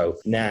else. So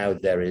now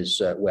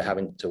we're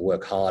having to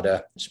work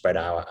harder, spread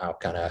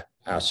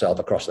ourselves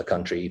across the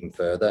country even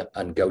further,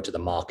 and go to the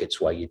markets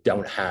where you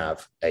don't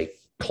have a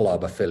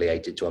club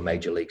affiliated to a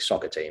major league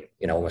soccer team,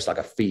 almost like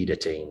a feeder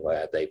team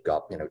where they've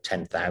got,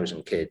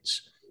 10,000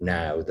 kids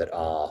now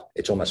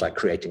it's almost like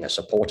creating a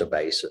supporter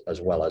base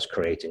as well as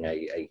creating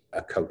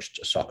a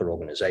coached soccer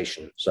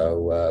organization.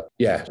 So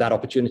that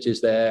opportunity is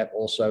there.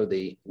 Also,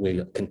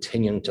 we're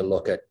continuing to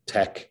look at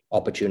tech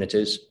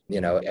opportunities.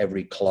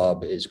 Every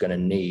club is going to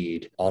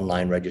need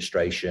online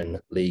registration,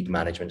 league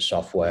management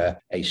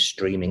software, a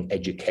streaming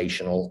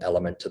educational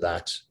element to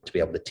that to be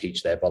able to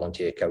teach their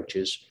volunteer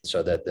coaches.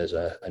 So that there's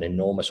an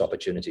enormous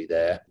opportunity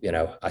there.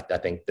 I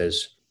think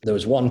there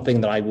was one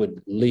thing that I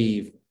would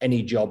leave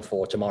any job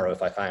for tomorrow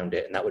if I found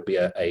it, and that would be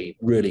a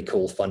really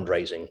cool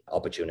fundraising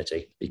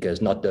opportunity,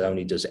 because not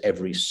only does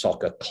every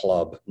soccer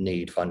club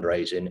need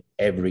fundraising,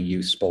 every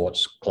youth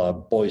sports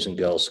club, Boys and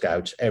Girls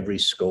Scouts, every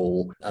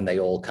school, and they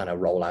all kind of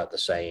roll out the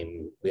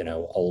same,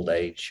 old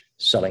age,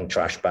 selling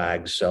trash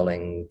bags,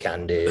 selling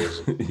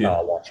candies,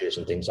 car watches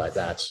and things like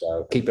that.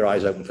 So keep your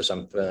eyes open for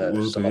some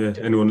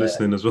anyone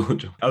listening as well.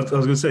 I was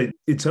going to say,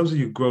 in terms of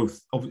your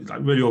growth, like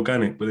really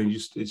organic, but then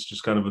it's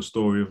just kind of a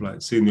story of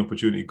like seeing the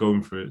opportunity,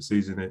 going for it,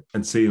 seizing it,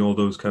 and seeing all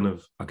those kind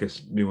of, I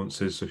guess,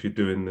 nuances. So if you're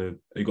doing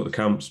you got the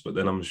camps, but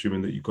then I'm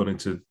assuming that you've gone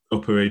into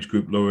upper age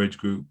group, lower age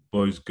group,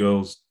 boys,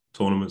 girls,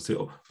 tournaments,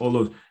 all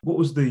those. What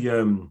was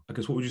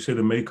what would you say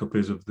the makeup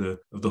is of the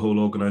whole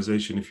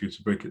organization, if you were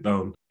to break it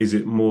down? Is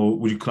it more,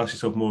 would you class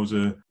yourself more as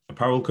a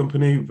apparel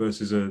company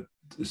versus a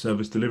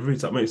service delivery?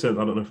 Does that make sense?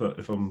 I don't know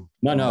if I'm...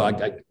 No, I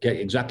get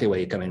exactly where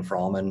you're coming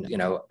from. And,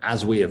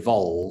 as we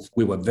evolve,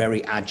 we were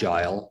very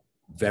agile,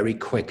 very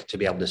quick to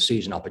be able to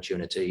seize an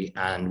opportunity.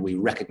 And we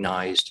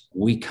recognized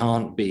we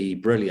can't be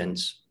brilliant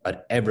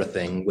at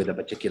everything with a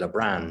particular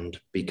brand,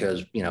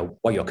 because,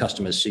 what your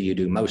customers see you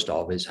do most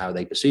of is how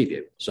they perceive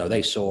you. So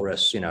they saw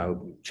us,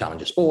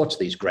 Challenger Sports,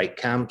 these great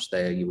camps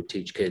there. You would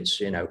teach kids,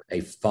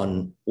 a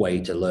fun way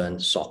to learn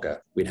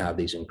soccer. We'd have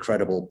these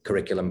incredible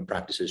curriculum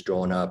practices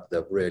drawn up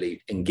that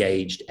really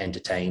engaged,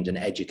 entertained, and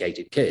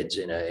educated kids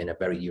in a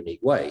very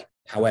unique way.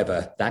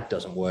 However, that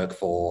doesn't work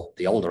for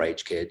the older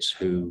age kids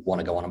who want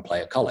to go on and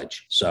play at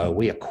college. So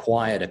we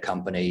acquired a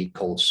company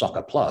called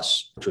Soccer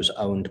Plus, which was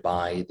owned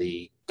by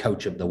the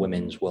coach of the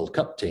Women's World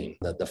Cup team,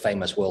 the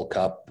famous World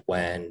Cup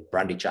when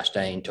Brandy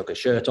Chastain took her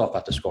shirt off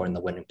after scoring the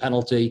winning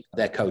penalty.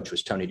 Their coach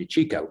was Tony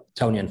DiCicco.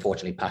 Tony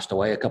unfortunately passed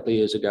away a couple of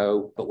years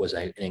ago, but was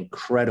an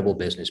incredible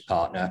business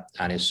partner,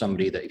 and is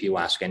somebody that if you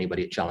ask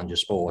anybody at Challenger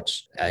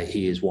Sports,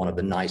 he is one of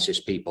the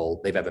nicest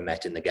people they've ever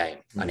met in the game.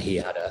 And he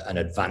had an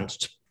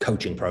advanced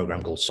coaching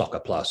program called Soccer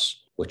Plus,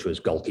 which was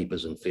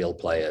goalkeepers and field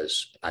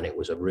players. And it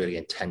was a really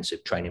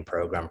intensive training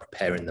program,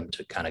 preparing them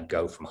to kind of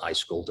go from high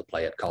school to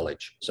play at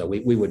college. So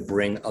we would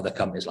bring other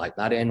companies like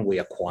that in. We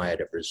acquired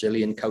a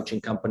Brazilian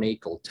coaching company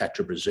called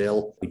Tetra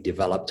Brazil. We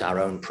developed our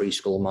own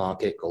preschool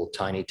market called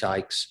Tiny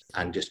Tykes,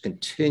 and just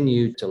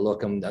continued to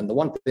look. And the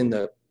one thing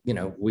that,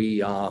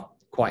 we are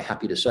quite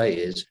happy to say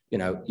is,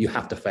 you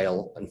have to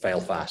fail and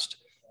fail fast.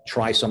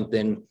 Try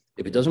something,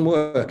 If it doesn't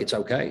work, it's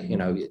okay. You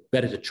know, it's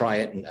better to try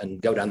it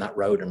and go down that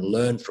road and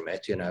learn from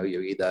it. You know,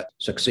 you either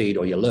succeed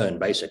or you learn,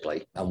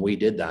 basically. And we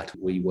did that.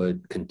 We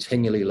would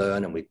continually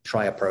learn, and we'd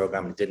try a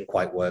program and it didn't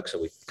quite work.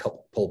 So we'd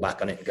pull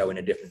back on it and go in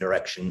a different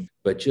direction.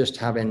 But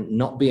just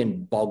not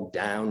being bogged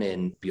down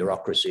in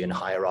bureaucracy and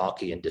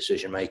hierarchy and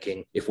decision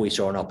making. If we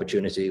saw an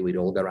opportunity, we'd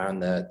all go around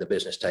the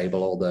business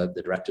table, all the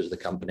directors of the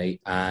company.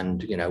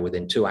 And, you know,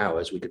 within 2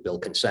 hours, we could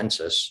build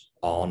consensus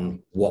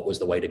on what was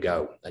the way to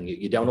go. And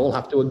you don't all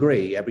have to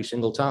agree every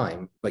single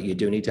time, but you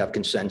do need to have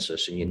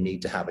consensus, and you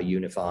need to have a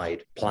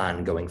unified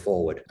plan going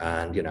forward.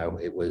 And, you know,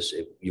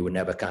 you were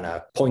never kind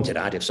of pointed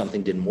at if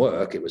something didn't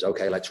work. It was,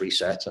 okay, let's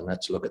reset and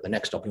let's look at the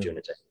next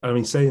opportunity. I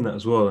mean, saying that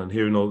as well and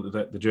hearing all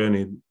that, the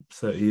journey,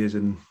 30 years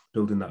in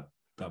building that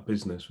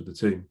business with the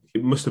team,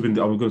 it must have been,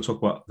 I was going to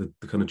talk about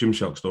the kind of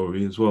Gymshark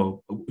story as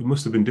well. It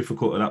must have been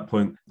difficult at that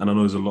point. And I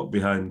know there's a lot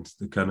behind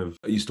the kind of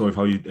your story of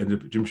how you ended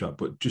up at Gymshark,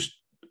 but just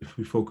if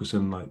we focus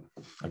on, like,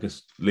 I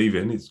guess,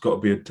 leaving, it's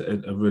got to be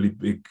a really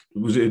big,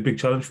 was it a big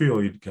challenge for you, or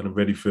are you kind of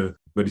ready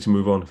to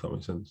move on, if that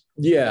makes sense?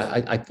 Yeah,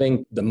 I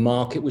think the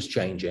market was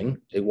changing.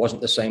 It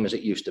wasn't the same as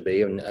it used to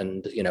be.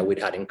 And you know, we'd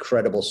had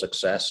incredible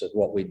success at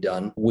what we'd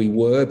done. We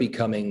were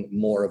becoming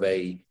more of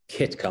a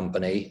kit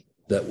company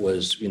that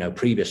was, you know,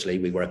 previously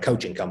we were a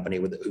coaching company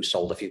who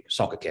sold a few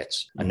soccer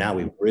kits. And now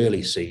we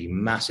really see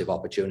massive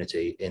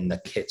opportunity in the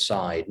kit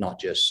side, not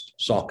just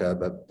soccer,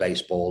 but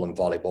baseball and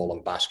volleyball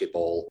and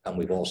basketball. And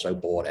we've also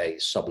bought a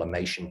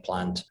sublimation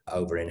plant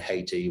over in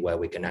Haiti where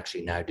we can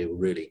actually now do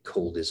really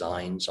cool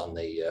designs on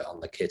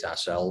the kit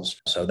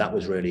ourselves. So that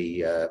was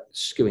really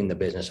skewing the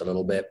business a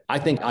little bit. I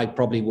think I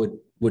probably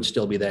would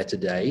still be there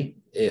today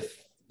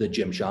if the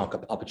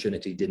Gymshark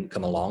opportunity didn't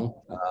come along.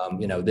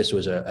 You know, this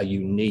was a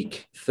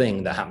unique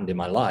thing that happened in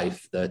my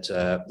life that,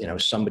 you know,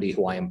 somebody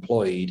who I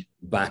employed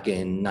back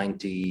in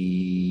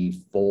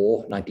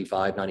 94,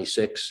 95,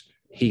 96,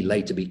 he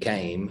later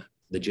became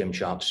the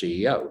Gymshark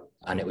CEO.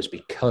 And it was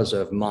because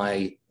of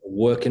my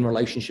working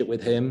relationship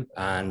with him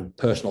and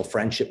personal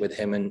friendship with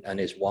him and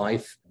his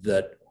wife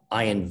that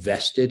I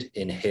invested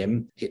in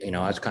him. You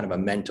know, I was kind of a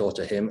mentor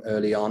to him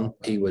early on.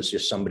 He was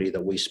just somebody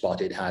that we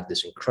spotted had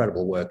this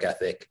incredible work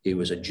ethic. He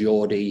was a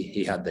Geordie.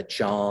 He had the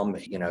charm,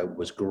 you know,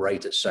 was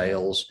great at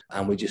sales.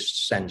 And we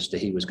just sensed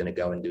that he was going to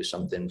go and do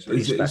something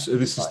pretty special.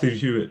 This is Steve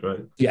Hewitt, right?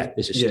 Yeah,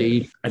 this is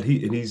Steve. And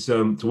he's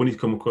so when he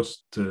come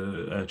across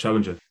to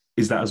Challenger,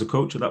 is that as a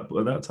coach at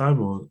that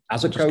time, or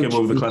as a just coach? Came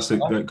over the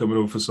classic, coming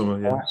over for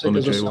summer,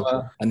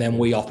 and then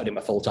we offered him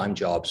a full-time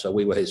job. So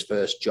we were his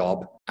first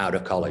job out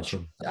of college,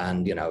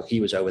 and you know, he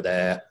was over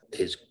there.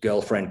 His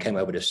girlfriend came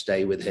over to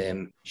stay with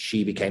him.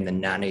 She became the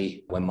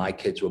nanny when my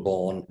kids were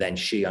born. Then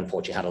she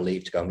unfortunately had to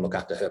leave to go and look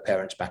after her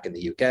parents back in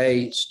the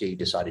UK. Steve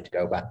decided to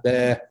go back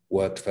there,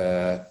 worked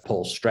for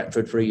Paul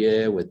Stretford for a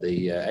year with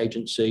the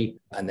agency,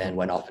 and then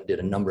went off and did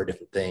a number of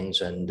different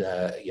things. And,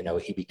 you know,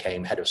 he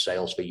became head of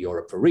sales for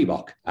Europe for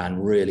Reebok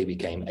and really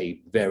became a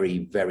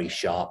very, very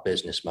sharp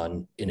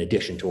businessman. In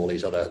addition to all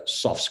these other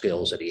soft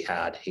skills that he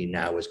had, he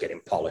now was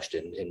getting polished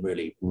in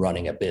really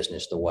running a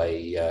business the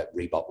way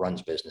Reebok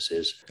runs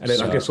businesses. And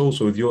then I guess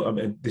also with your, I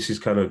mean, this is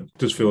kind of,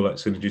 does feel like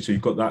synergy. So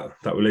you've got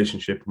that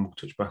relationship, and we'll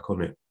touch back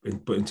on it.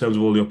 But in terms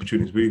of all the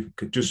opportunities we've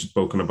just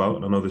spoken about,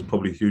 and I know there's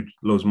probably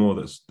loads more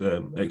that's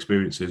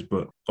experiences,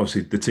 but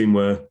obviously the team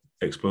were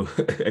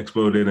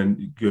exploding,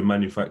 and your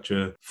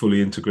manufacturer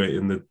fully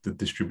integrating the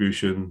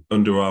distribution,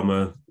 Under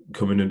Armour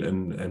coming in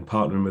and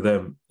partnering with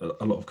them.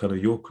 A lot of kind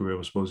of your career,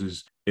 I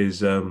suppose,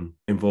 is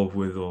involved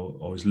with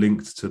or is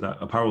linked to that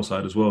apparel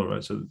side as well,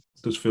 right? So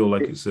it does feel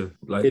like it's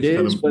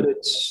but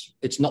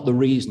it's not the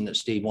reason that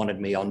Steve wanted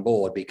me on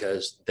board,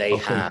 because they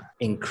have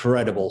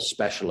incredible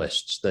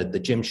specialists. The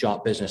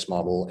Gymshark business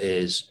model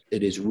is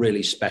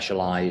really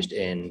specialized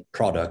in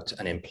product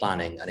and in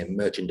planning and in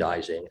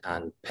merchandising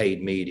and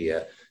paid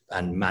media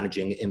and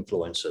managing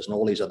influencers and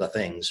all these other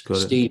things.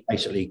 Steve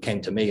basically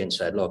came to me and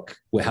said, look,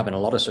 we're having a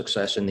lot of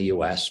success in the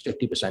US.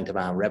 50% of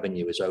our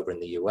revenue is over in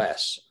the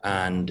US.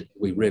 And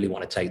we really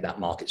want to take that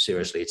market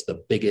seriously. It's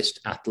the biggest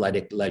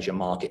athletic leisure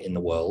market in the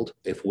world.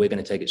 If we're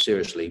going to take it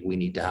seriously, we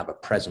need to have a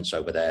presence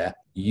over there.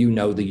 You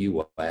know the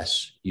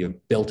US,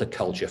 you've built a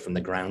culture from the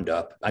ground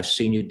up. I've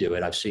seen you do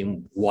it. I've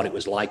seen what it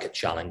was like at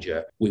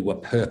Challenger. We were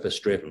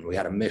purpose-driven. We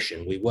had a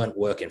mission. We weren't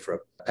working for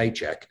a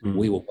paycheck.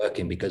 We were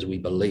working because we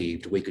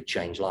believed we could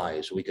change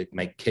lives. We could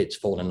make kids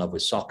fall in love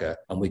with soccer,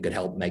 and we could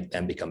help make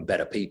them become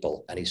better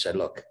people. And he said,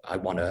 look, I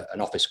want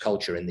an office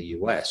culture in the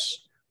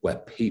US where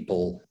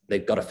people,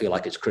 they've got to feel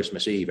like it's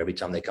Christmas Eve every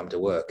time they come to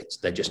work.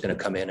 They're just going to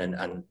come in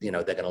and you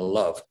know, they're going to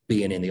love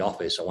being in the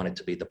office. I want it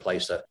to be the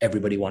place that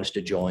everybody wants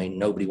to join,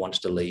 nobody wants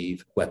to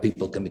leave, where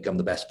people can become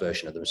the best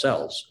version of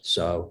themselves.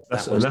 So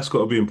that's got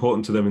to be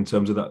important to them in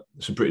terms of that.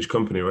 It's a British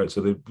company, right?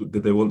 So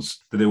did they want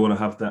to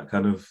have that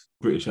kind of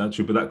British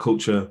attitude, but that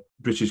culture,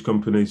 British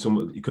company,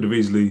 you could have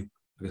easily,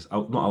 I guess,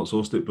 not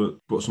outsourced it, but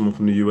brought someone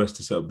from the US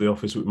to set up the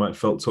office, which might have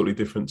felt totally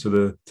different to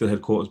the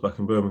headquarters back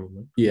in Birmingham.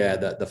 Right? Yeah,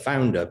 the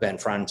founder, Ben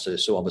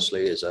Francis, who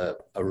obviously is a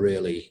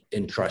really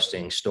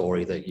interesting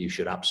story that you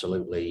should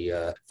absolutely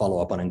follow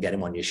up on and get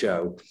him on your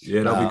show.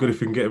 Yeah, that'd be good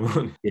if we can get him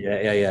on.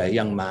 Yeah. A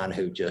young man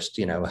who just,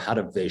 had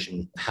a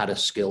vision, had a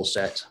skill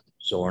set,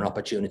 saw an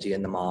opportunity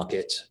in the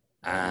market,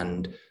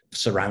 and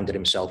surrounded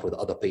himself with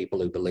other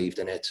people who believed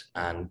in it,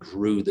 and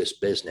grew this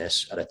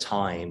business at a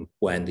time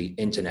when the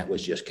internet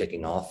was just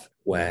kicking off,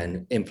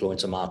 when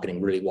influencer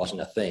marketing really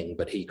wasn't a thing,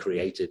 but he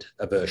created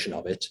a version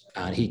of it,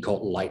 and he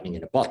caught lightning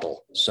in a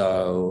bottle.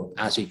 So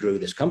as he grew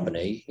this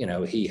company,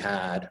 he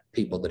had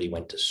people that he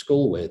went to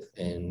school with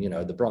in,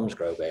 the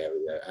Bromsgrove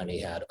area, and he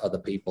had other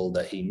people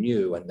that he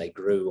knew, and they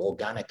grew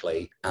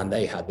organically, and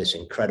they had this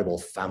incredible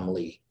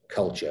family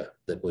culture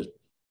that was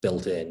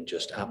built in,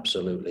 just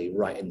absolutely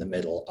right in the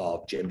middle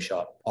of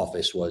Gymshark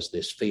office, was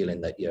this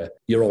feeling that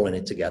you're all in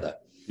it together.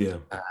 Yeah.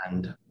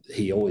 And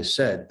he always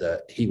said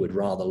that he would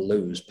rather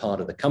lose part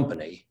of the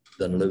company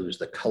than lose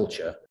the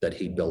culture that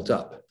he built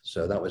up.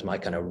 So that was my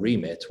kind of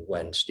remit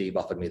when Steve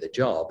offered me the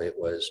job. It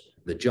was,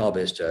 the job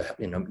is to,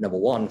 number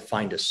one,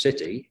 find a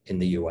city in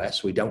the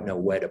US. We don't know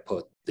where to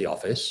put the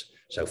office.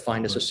 So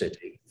find us a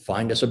city,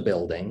 find us a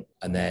building,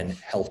 and then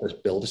help us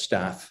build a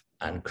staff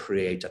and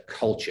create a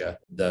culture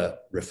that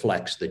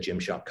reflects the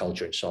Gymshark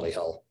culture in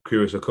Solihull.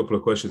 Curious, a couple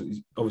of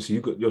questions.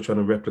 Obviously, you're trying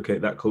to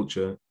replicate that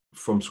culture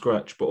from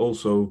scratch, but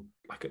also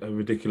like at a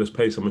ridiculous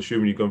pace. I'm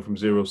assuming you're going from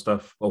 0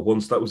 staff or 1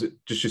 staff. Was it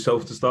just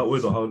yourself to start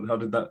with, or how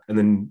did that? And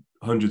then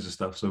hundreds of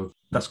staff. So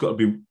that's got to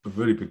be a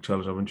really big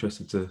challenge. I'm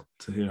interested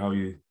to hear how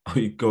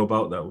you go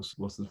about that.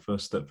 What's the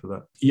first step for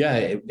that? Yeah,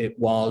 it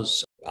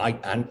was.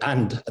 And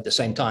at the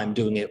same time,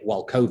 doing it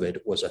while COVID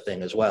was a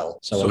thing as well.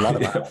 So a lot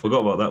of I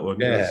forgot about that one.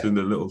 Yeah, it's in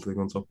the little thing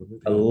on top of it.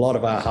 A lot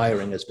of our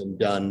hiring has been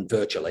done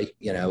virtually,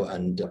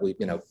 and we,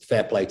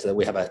 fair play to that.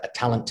 We have a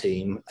talent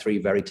team, 3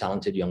 very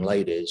talented young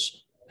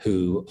ladies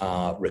who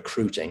are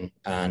recruiting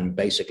and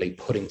basically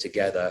putting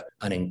together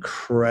an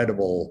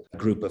incredible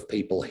group of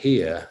people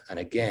here. And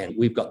again,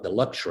 we've got the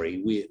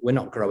luxury. We're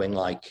not growing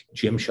like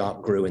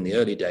Gymshark grew in the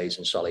early days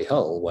in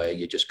Solihull, where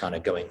you're just kind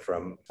of going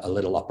from a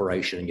little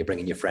operation and you're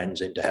bringing your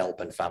friends in to help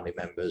and family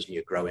members and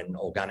you're growing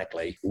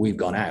organically. We've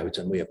gone out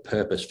and we have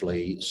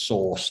purposefully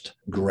sourced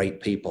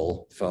great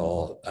people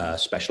for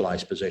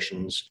specialized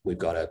positions. We've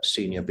got a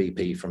senior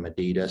VP from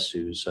Adidas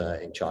who's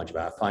in charge of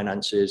our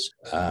finances.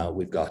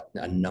 We've got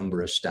a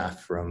number of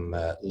staff from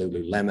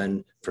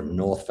Lululemon, from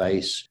North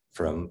Face,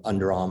 from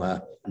Under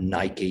Armour,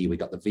 Nike. We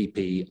got the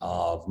VP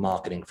of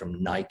marketing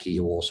from Nike,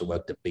 who also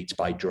worked at Beats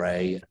by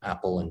Dre,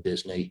 Apple and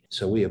Disney.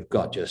 So we have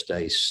got just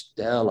a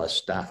stellar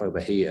staff over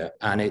here.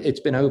 And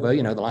it's been over,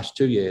 the last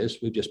 2 years.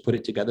 We've just put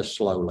it together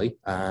slowly.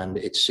 And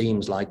it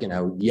seems like,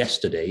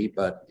 yesterday,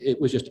 but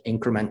it was just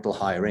incremental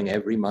hiring.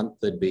 Every month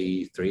there'd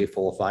be 3 or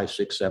 4, 5,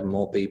 6, 7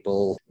 more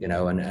people,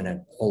 and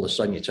then all of a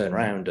sudden you turn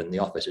around and the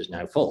office is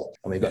now full.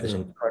 And we've got this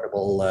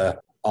incredible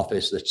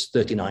office that's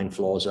 39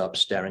 floors up,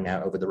 staring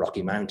out over the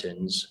Rocky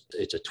Mountains.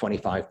 It's a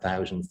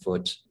 25,000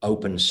 foot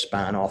open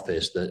span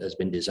office that has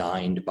been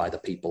designed by the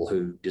people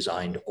who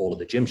designed all of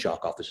the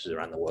Gymshark offices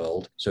around the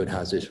world. So it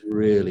has this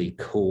really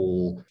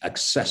cool,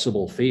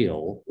 accessible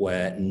feel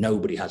where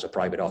nobody has a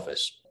private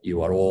office.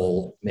 You are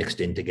all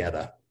mixed in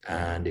together.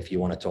 And if you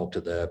want to talk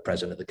to the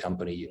president of the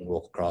company, you can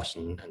walk across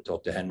and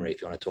talk to Henry. If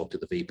you want to talk to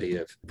the VP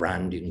of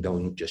brand, you can go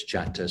and just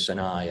chat to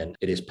Sinai. And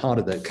it is part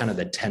of the kind of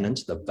the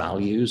tenets, the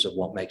values of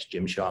what makes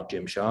Gymshark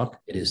Gymshark.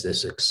 It is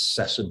this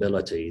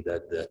accessibility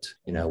that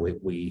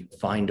we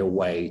find a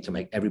way to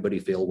make everybody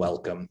feel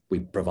welcome. We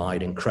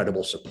provide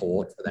incredible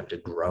support for them to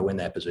grow in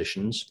their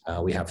positions.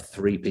 We have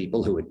 3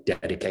 people who are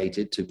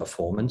dedicated to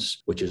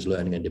performance, which is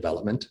learning and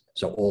development.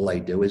 So all they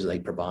do is they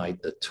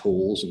provide the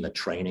tools and the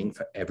training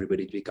for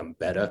everybody to become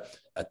better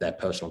at their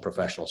personal and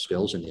professional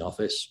skills in the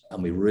office.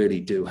 And we really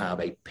do have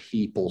a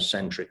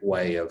people-centric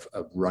way of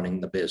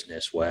running the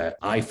business, where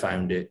I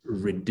found it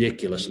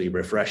ridiculously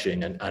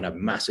refreshing and a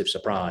massive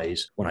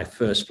surprise when I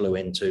first flew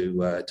into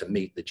to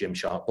meet the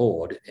Gymshark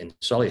board in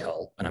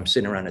Solihull. And I'm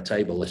sitting around a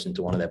table listening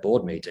to one of their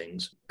board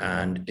meetings,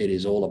 and it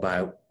is all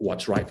about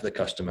what's right for the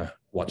customer,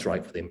 what's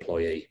right for the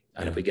employee.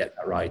 And if we get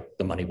that right,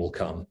 the money will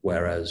come.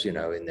 Whereas, in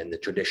the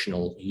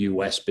traditional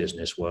US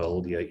business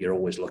world, you're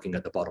always looking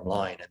at the bottom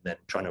line and then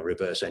trying to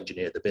reverse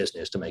engineer the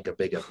business to make a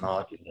bigger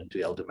margin and to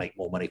be able to make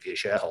more money for your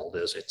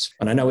shareholders.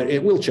 And I know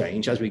it will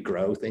change as we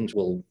grow. Things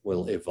will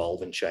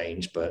evolve and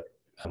change. But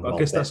I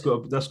guess that's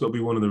got to be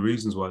one of the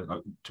reasons why,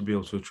 to be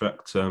able to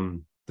attract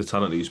the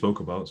talent that you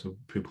spoke about. So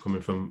people coming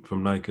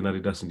from Nike and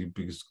Adidas, and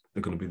because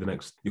they're going to be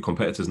your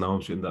competitors now.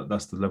 I'm sure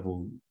that's the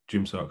level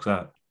Gymshark's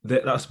at.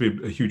 That has to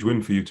be a huge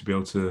win for you to be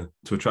able to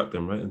attract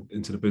them right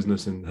into the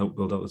business and help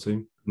build out the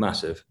team.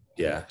 Massive.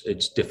 Yeah.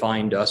 It's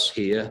defined us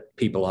here.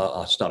 People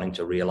are starting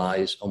to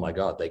realize, oh my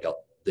God, they got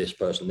this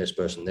person, this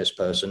person, this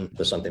person.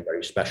 There's something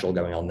very special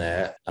going on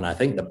there. And I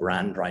think the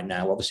brand right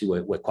now, obviously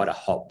we're quite a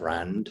hot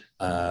brand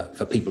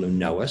for people who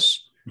know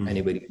us.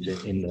 Anybody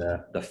who's in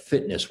the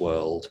fitness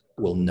world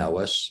will know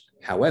us.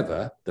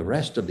 However, the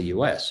rest of the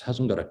US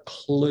hasn't got a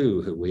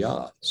clue who we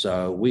are.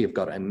 So we have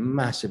got a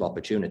massive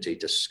opportunity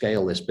to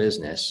scale this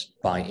business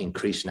by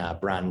increasing our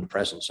brand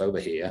presence over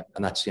here.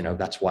 And that's,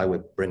 that's why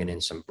we're bringing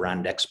in some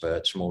brand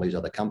experts from all these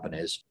other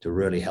companies to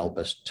really help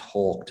us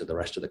talk to the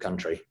rest of the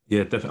country.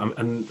 Yeah, definitely.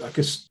 And I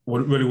guess I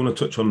really want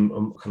to touch on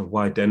kind of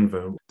why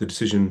Denver, the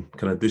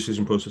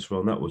decision process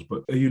around that was.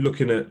 But are you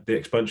looking at the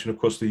expansion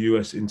across the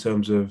US in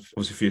terms of,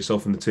 obviously for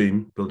yourself and the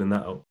team, building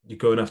that out? You're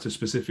going after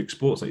specific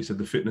sports, like you said,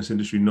 the fitness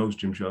industry knows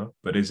Gymshark,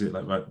 but is it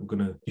like, right,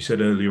 you said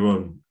earlier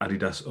on,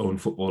 Adidas own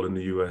football in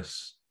the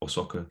US or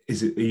soccer. Are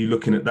you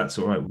looking at that?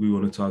 So, right, we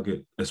want to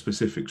target a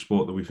specific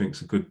sport that we think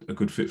is a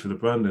good fit for the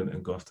brand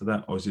and go after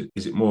that? Or is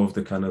it more of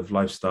the kind of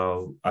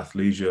lifestyle,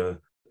 athleisure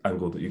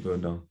angle that you're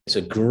going down? It's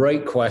a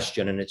great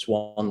question, and it's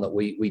one that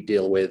we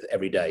deal with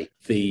every day.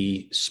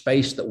 The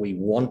space that we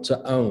want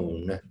to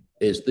own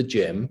is the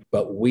gym,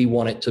 but we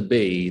want it to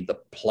be the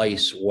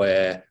place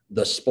where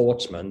the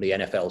sportsman, the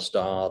NFL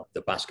star,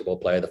 the basketball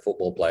player, the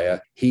football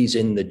player, he's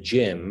in the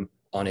gym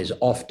on his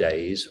off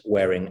days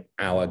wearing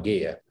our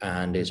gear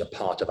and is a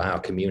part of our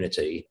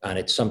community. And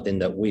it's something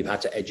that we've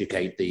had to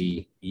educate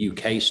the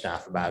UK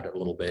staff about a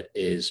little bit,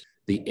 is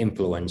the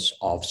influence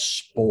of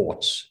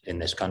sports in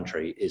this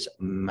country is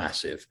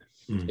massive.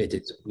 It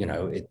is,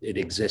 it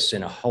exists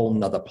in a whole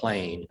nother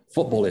plane.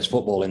 Football is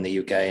football in the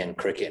UK, and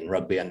cricket and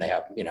rugby, and they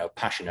have,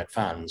 passionate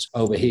fans.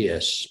 Over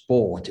here,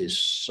 sport is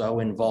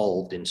so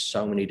involved in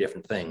so many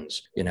different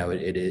things.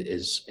 It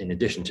is, in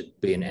addition to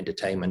being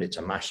entertainment, it's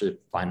a massive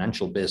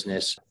financial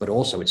business, but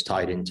also it's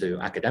tied into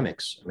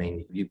academics. I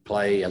mean, you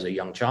play as a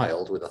young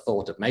child with a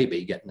thought of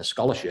maybe getting a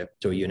scholarship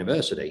to a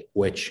university,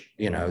 which,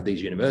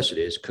 these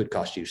universities could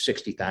cost you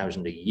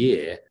 $60,000 a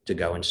year to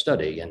go and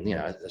study. And,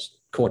 there's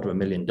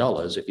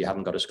 $250,000 if you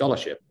haven't got a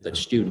scholarship. That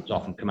students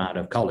often come out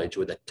of college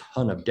with a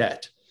ton of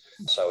debt.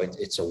 So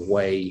it's a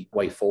way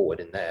forward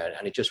in there.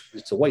 And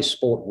it's the way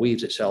sport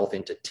weaves itself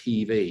into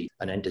TV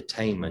and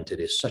entertainment.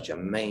 It is such a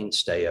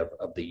mainstay of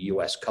the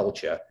US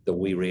culture that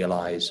we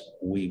realize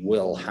we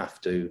will have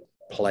to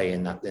play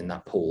in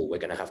that pool. We're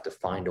going to have to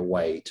find a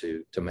way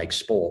to make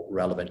sport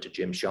relevant to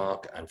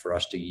Gymshark, and for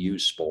us to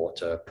use sport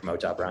to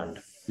promote our brand.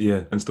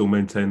 Yeah, and still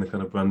maintain the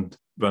kind of brand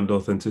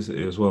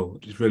authenticity as well,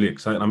 which is really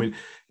exciting. I mean,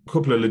 a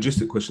couple of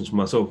logistic questions for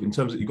myself. In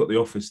terms of, you've got the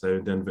office there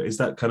in Denver, is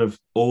that kind of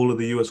all of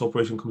the US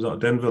operation comes out of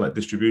Denver, like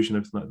distribution,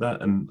 everything like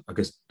that? And I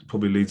guess it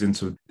probably leads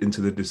into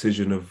the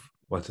decision of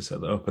why to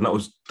set that up. And that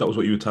was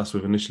what you were tasked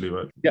with initially,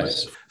 right?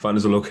 Yes. Like, find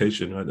as a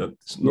location, right?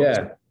 That's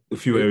not a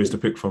few areas to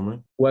pick from, right?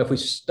 Well, if we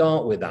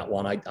start with that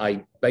one,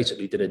 I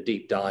basically did a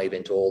deep dive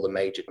into all the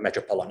major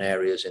metropolitan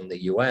areas in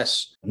the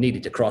US,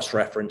 needed to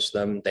cross-reference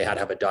them. They had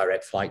to have a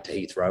direct flight to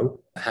Heathrow,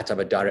 had to have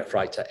a direct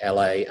flight to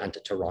LA and to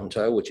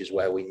Toronto, which is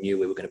where we knew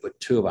we were going to put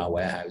two of our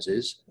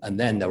warehouses. And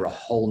then there were a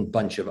whole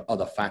bunch of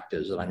other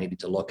factors that I needed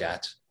to look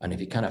at. And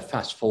if you kind of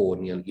fast forward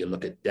and you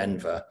look at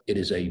Denver, it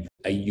is a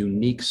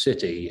unique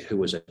city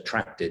who has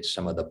attracted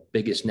some of the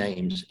biggest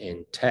names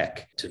in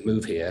tech to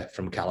move here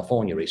from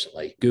California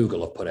recently.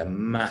 Google have put a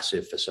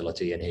massive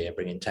facility in here,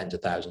 bringing tens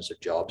of thousands of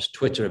jobs.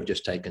 Twitter have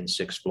just taken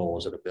 6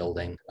 floors of a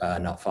building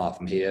not far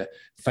from here.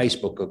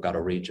 Facebook have got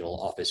a regional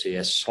office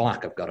here.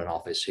 Slack have got an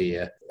office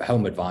here.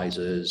 Home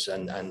Advisors,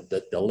 and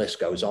the list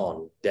goes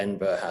on.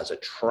 Denver has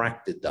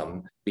attracted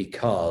them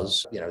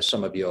because,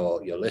 some of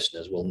your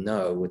listeners will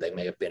know, they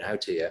may have been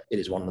out here. It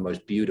is one of the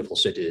most beautiful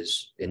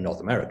cities in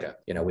North America.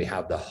 We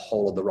have the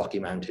whole of the Rocky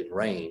Mountain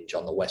range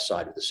on the west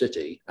side of the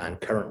city. And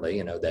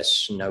currently, they're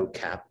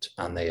snow-capped,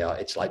 and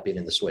it's like being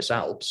in the Swiss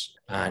Alps.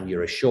 And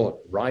you're a short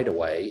ride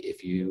away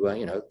if you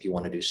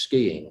want to do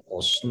skiing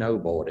or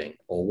snowboarding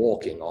or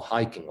walking or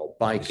hiking or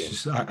biking.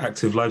 It's just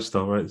active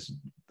lifestyle, right? It's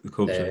the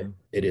culture.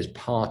 It is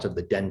part of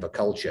the Denver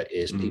culture,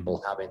 is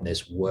people having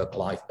this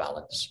work-life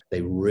balance.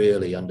 They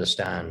really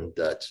understand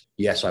that,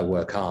 yes, I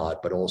work hard,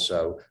 but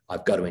also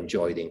I've got to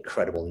enjoy the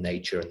incredible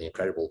nature and the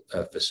incredible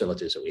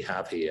facilities that we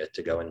have here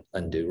to go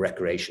and do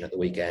recreation at the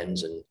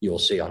weekends. And you'll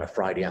see on a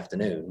Friday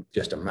afternoon,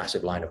 just a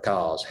massive line of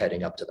cars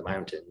heading up to the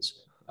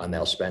mountains. And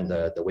they'll spend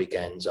the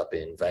weekends up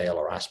in Vale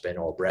or Aspen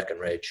or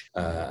Breckenridge,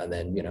 and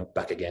then,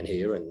 back again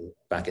here and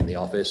back in the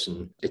office.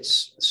 And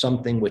it's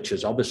something which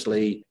is,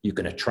 obviously, you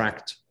can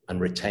attract and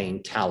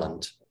retain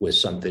talent with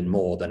something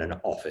more than an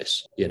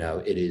office.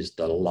 It is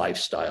the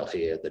lifestyle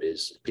here that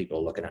is, people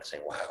are looking at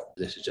saying, wow,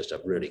 this is just a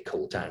really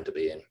cool town to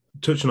be in.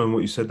 Touching on what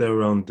you said there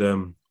around,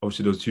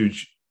 obviously those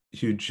huge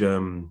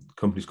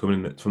companies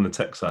coming in from the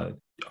tech side,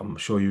 I'm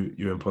sure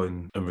you're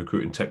employing and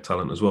recruiting tech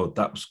talent as well.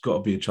 That's got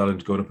to be a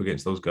challenge going up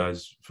against those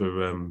guys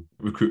for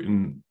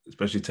recruiting,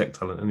 especially tech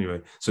talent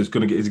anyway. So it's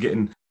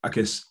getting, I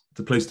guess,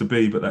 the place to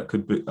be, but that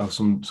could have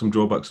some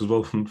drawbacks as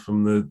well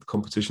from the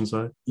competition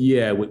side.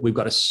 Yeah, we've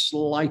got a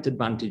slight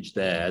advantage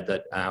there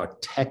that our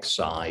tech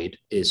side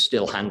is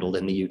still handled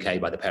in the UK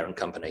by the parent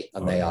company,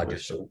 and they are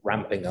just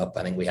ramping up.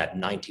 I think we had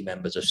 90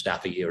 members of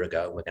staff a year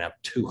ago. We're going to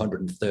have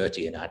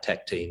 230 in our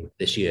tech team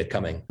this year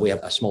coming. We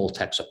have a small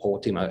tech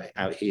support team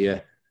out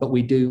here. But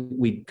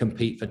we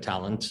compete for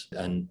talent,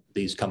 and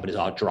these companies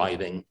are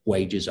driving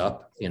wages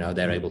up.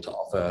 They're able to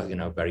offer,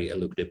 very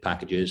lucrative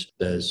packages.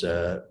 There's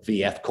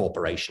VF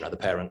Corporation, the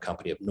parent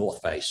company of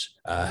North Face,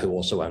 who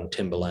also own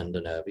Timberland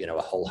and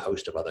a whole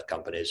host of other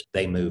companies.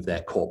 They move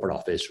their corporate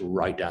office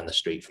right down the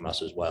street from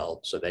us as well.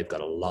 So they've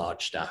got a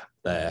large staff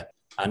there.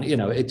 And,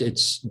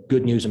 it's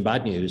good news and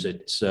bad news.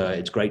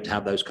 It's great to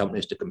have those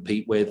companies to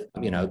compete with.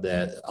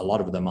 A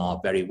lot of them are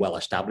very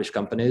well-established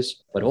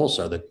companies, but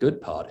also the good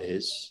part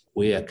is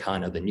we are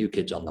kind of the new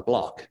kids on the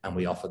block, and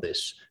we offer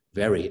this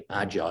very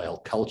agile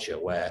culture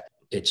where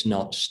it's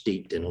not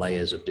steeped in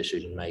layers of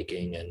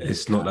decision-making. And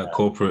it's not that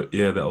corporate,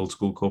 that old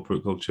school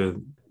corporate culture.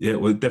 Yeah,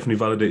 well, it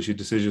definitely validates your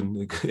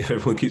decision.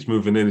 Everyone keeps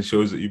moving in. It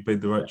shows that you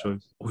made the right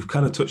choice. We've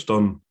kind of touched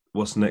on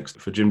what's next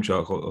for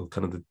Gymshark, or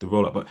kind of the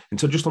rollout. But in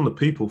terms just on the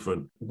people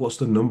front, what's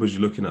the numbers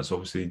you're looking at? So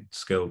obviously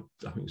scale,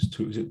 I think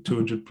is it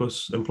 200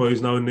 plus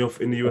employees now in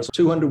the US?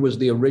 200 was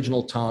the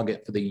original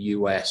target for the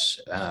US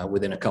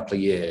within a couple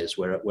of years.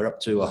 We're up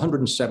to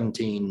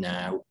 117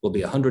 now. We'll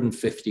be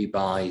 150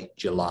 by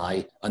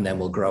July, and then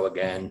we'll grow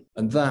again.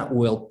 And that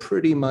will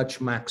pretty much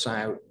max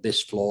out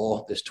this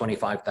floor, this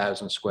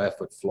 25,000 square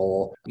foot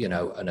floor,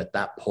 and at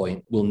that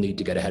point, we'll need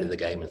to get ahead of the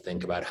game and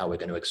think about how we're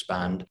going to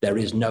expand. There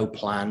is no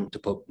plan to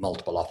put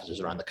multiple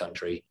offices around the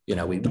country.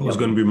 That was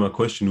going to be my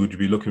question. Would you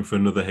be looking for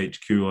another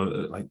HQ or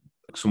like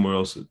somewhere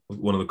else,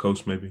 one of the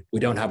coasts maybe? We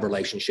don't have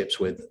relationships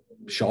with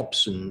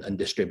shops and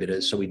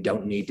distributors, so we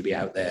don't need to be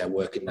out there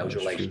working those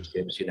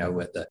relationships,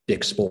 with the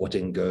Dick's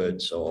Sporting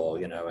Goods or,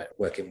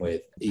 working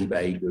with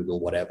eBay, Google,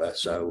 whatever.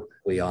 So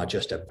we are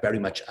just very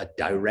much a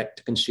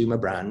direct consumer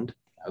brand.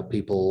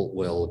 People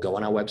will go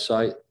on our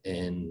website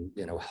in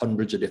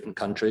hundreds of different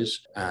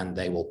countries, and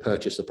they will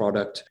purchase the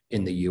product.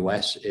 In the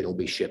US, it'll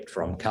be shipped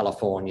from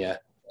California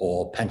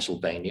or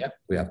Pennsylvania.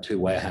 We have 2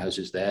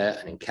 warehouses there,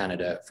 and in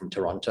Canada from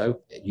Toronto.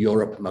 In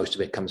Europe, most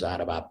of it comes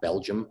out of our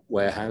Belgium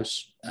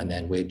warehouse, and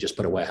then we've just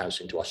put a warehouse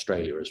into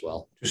Australia as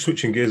well. Just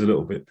switching gears a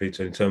little bit,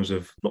 Peter, in terms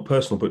of not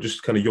personal, but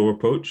just kind of your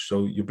approach.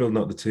 So you're building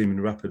out the team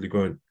and rapidly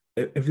growing.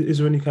 Is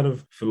there any kind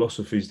of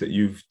philosophies that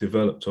you've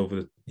developed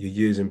over your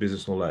years in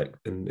business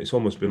and it's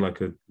almost been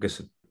like a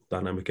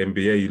dynamic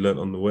MBA you learned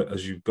on the way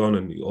as you've gone,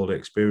 and all the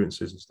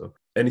experiences and stuff?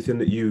 Anything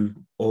that you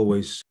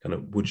always kind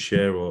of would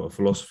share, or a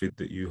philosophy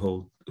that you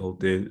hold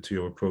dear to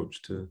your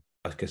approach to,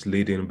 I guess,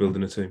 leading and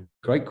building a team?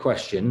 Great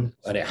question.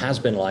 And it has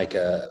been like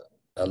a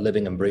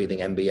living and breathing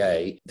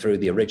MBA through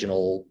the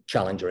original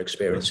Challenger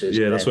experiences.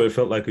 Yeah, that's what it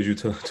felt like as you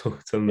tell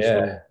them the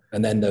story.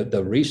 And then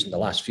the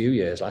last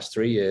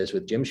 3 years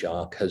with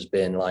Gymshark has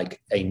been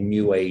like a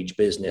new age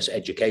business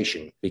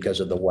education because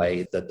of the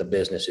way that the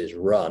business is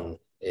run.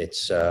 It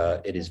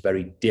is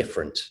very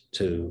different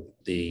to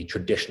the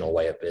traditional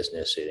way of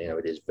business.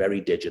 It is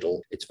very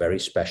digital. It's very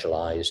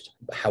specialized.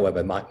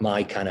 However,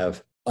 my kind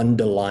of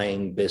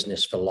underlying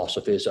business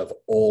philosophies have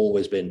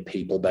always been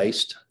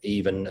people-based,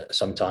 even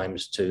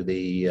sometimes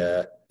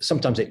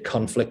sometimes it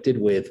conflicted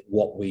with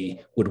what we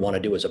would want to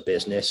do as a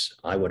business.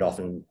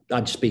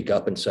 I'd speak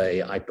up and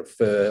say, I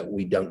prefer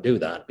we don't do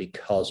that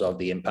because of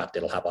the impact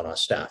it'll have on our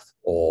staff.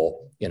 Or,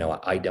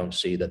 I don't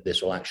see that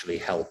this will actually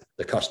help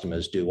the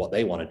customers do what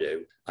they want to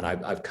do. And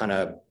I've kind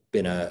of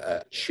been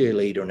a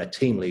cheerleader and a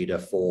team leader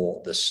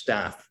for the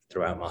staff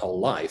throughout my whole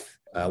life.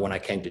 When I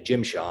came to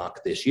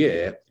Gymshark this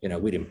year,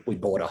 we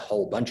brought a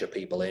whole bunch of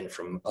people in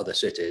from other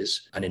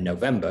cities. And in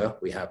November,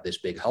 we have this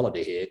big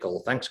holiday here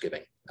called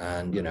Thanksgiving.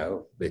 And,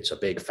 it's a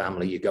big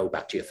family. You go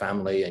back to your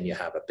family and you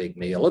have a big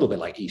meal, a little bit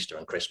like Easter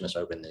and Christmas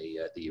over in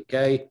the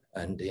UK.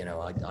 And,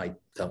 I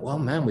thought, well,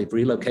 man, we've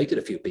relocated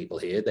a few people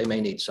here. They may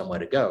need somewhere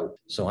to go.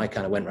 So I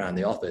kind of went around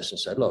the office and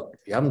said, look,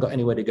 if you haven't got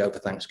anywhere to go for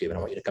Thanksgiving, I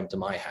want you to come to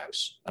my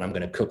house and I'm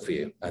going to cook for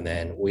you. And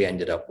then we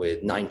ended up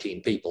with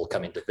 19 people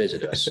coming to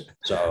visit us.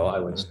 So I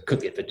was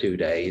cooking for 2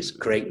 days,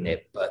 creating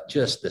it. But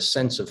just the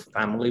sense of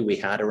family we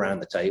had around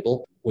the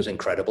table was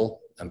incredible.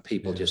 And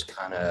people just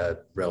kind of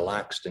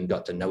relaxed and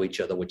got to know each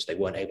other, which they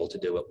weren't able to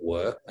do at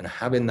work. And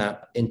having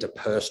that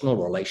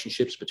interpersonal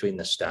relationships between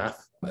the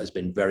staff has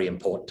been very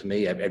important to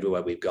me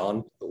everywhere we've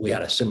gone. We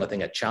had a similar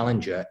thing at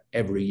Challenger.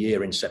 Every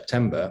year in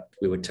September,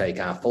 we would take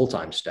our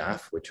full-time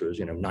staff, which was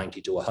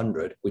 90 to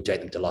 100. We'd take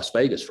them to Las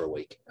Vegas for a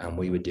week, and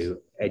we would do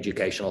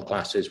educational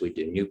classes. We'd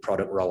do new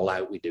product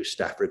rollout. We'd do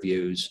staff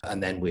reviews,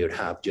 and then we would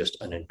have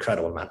just an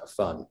incredible amount of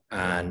fun.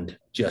 And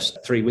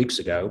just 3 weeks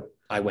ago,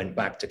 I went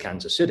back to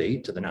Kansas City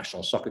to the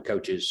National Soccer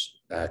Coaches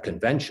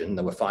Convention.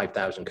 There were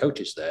 5,000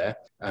 coaches there,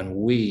 and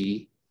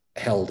we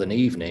held an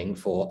evening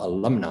for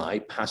alumni,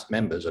 past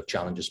members of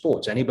Challenger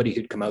Sports. Anybody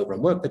who'd come over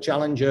and work for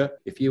Challenger,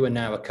 if you are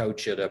now a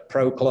coach at a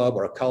pro club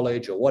or a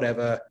college or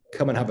whatever,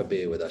 come and have a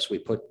beer with us.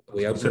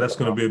 So that's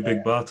going to be a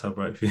big bar tab,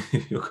 right?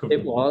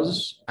 It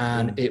was,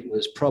 and it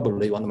was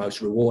probably one of the most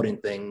rewarding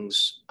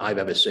things I've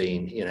ever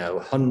seen.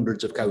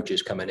 Hundreds of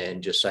coaches coming in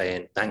just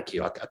saying, thank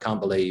you. I can't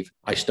believe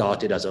I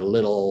started as a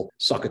little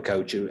soccer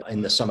coach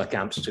in the summer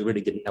camps who really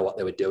didn't know what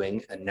they were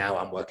doing. And now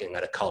I'm working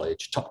at a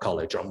college, top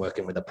college, or I'm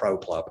working with a pro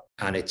club.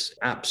 And it's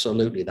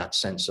absolutely that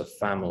sense of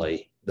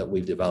family that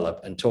we've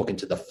developed. And talking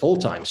to the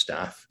full-time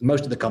staff,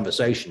 most of the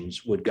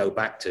conversations would go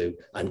back to,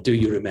 and do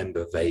you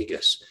remember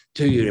Vegas?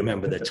 Do you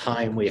remember the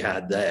time we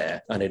had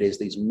there? And it is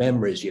these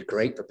memories you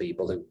create for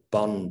people who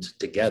bond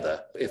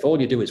together. If all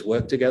you do is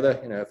work together,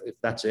 if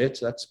that's it,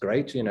 that's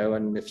great,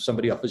 and if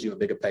somebody offers you a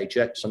bigger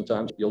paycheck,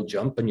 sometimes you'll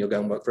jump and you'll go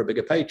and work for a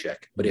bigger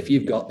paycheck. But if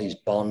you've got these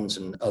bonds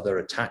and other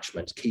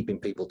attachments keeping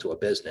people to a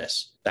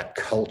business, that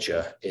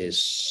culture is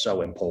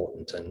so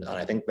important. And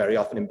I think very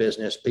often in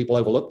business, people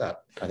overlook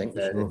that. I think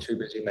they're too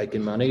busy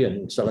making money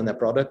and selling their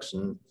products.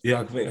 And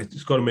yeah, I think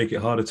it's got to make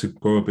it harder to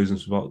grow a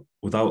business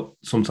without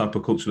some type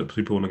of culture that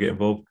people want to get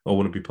involved or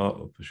want to be part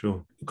of, for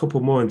sure. A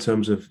couple more in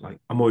terms of, like,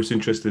 I'm always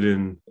interested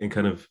in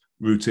kind of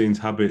routines,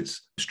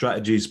 habits,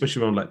 strategies,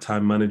 especially around like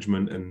time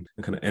management and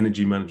kind of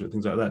energy management,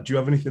 things like that. Do you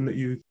have anything that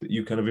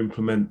you kind of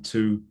implement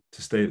to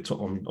stay at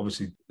top?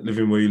 Obviously,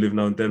 living where you live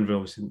now in Denver,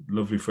 obviously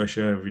lovely fresh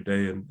air every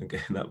day and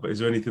getting that. But is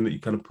there anything that you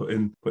kind of put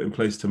in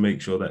place to make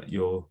sure that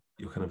you're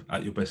kind of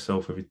at your best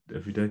self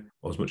every day,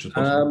 or as much as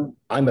possible?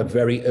 I'm a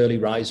very early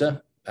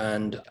riser,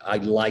 and I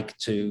like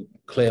to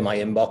clear my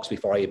inbox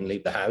before I even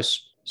leave the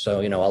house.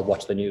 So, I'll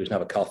watch the news and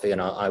have a coffee,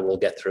 and I will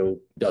get through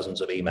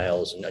dozens of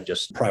emails and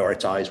just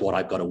prioritize what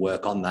I've got to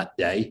work on that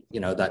day.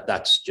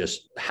 That's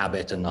just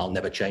habit, and I'll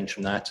never change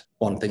from that.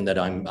 One thing that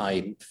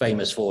I'm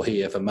famous for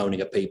here for moaning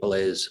at people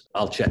is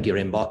I'll check your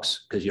inbox,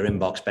 because your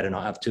inbox better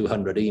not have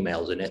 200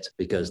 emails in it,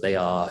 because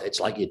it's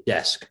like your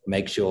desk.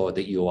 Make sure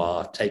that you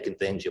are taking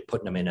things, you're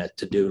putting them in a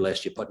to-do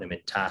list, you're putting them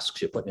in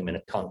tasks, you're putting them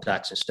in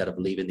contacts instead of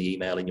leaving the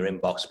email in your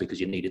inbox because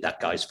you needed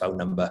that guy's phone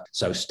number.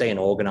 So staying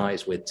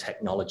organized with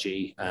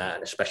technology,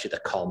 and especially the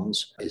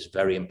comms, is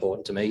very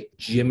important to me.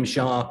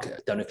 Gymshark, I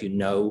don't know if you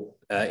know,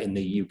 in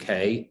the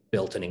UK,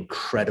 built an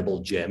incredible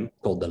gym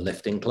called the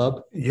Lifting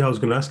Club. Yeah, I was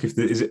going to ask have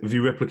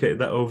you replicated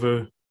that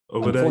over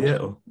there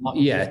yet? Or? Not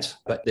yet,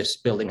 but this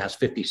building has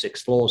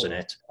 56 floors in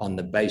it. On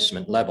the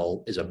basement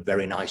level is a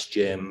very nice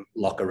gym,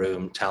 locker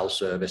room, towel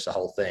service, the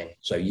whole thing.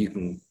 So you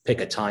can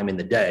pick a time in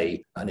the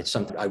day, and it's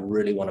something I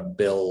really want to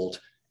build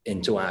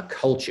into our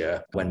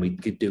culture when we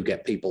do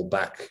get people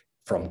back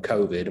from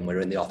COVID and we're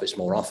in the office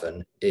more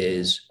often,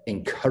 is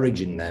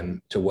encouraging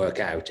them to work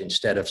out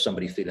instead of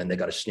somebody feeling they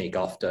got to sneak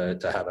off to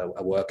have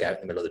a workout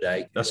in the middle of the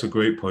day. That's a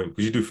great point,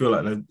 because you do feel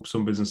like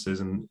some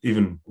businesses, and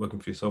even working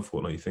for yourself,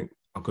 whatnot, you think,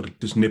 I've got to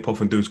just nip off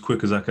and do as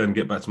quick as I can,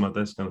 get back to my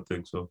desk kind of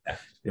thing. So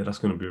yeah, that's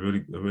going to be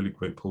a really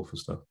great pull for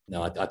stuff.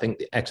 No, I think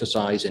the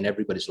exercise in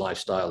everybody's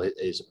lifestyle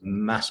is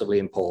massively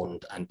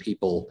important, and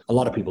a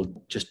lot of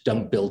people just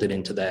don't build it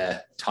into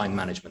their time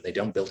management. They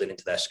don't build it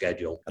into their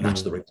schedule. And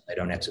that's the reason they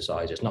don't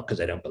exercise. It's not because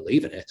they don't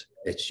believe in it.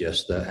 It's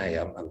just that, hey,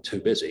 I'm too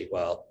busy.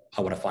 Well,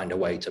 I want to find a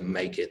way to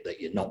make it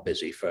that you're not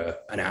busy for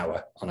an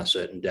hour on a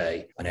certain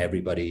day, and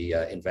everybody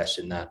invests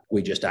in that.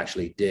 We just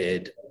actually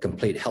did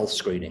complete health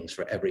screenings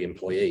for every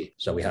employee.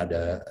 So we had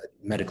a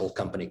medical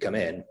company come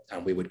in,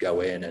 and we would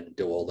go in and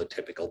do all the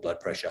typical blood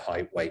pressure,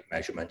 height, weight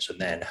measurements,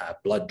 and then have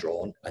blood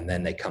drawn. And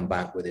then they come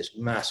back with this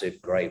massive,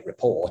 great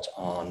report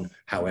on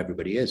how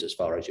everybody is as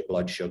far as your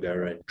blood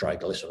sugar and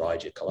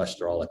triglycerides, your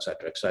cholesterol, et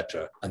cetera, et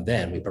cetera. And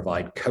then we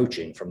provide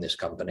coaching from this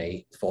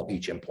company for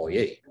each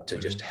employee to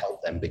just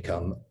help them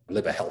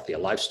live a healthier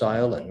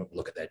lifestyle and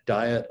look at their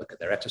diet, look at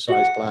their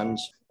exercise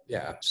plans.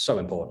 Yeah, so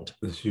important.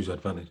 That's a huge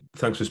advantage.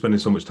 Thanks for spending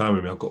so much time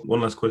with me. I've got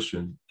one last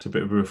question. It's a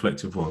bit of a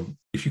reflective one.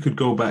 If you could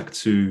go back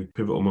to a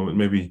pivotal moment,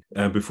 maybe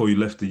before you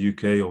left the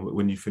UK or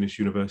when you finished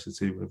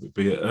university,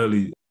 be an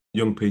early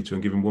young Peter,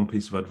 and give him one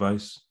piece of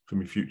advice from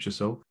your future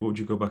self, what would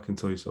you go back and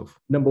tell yourself?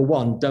 Number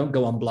one, don't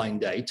go on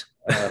blind date.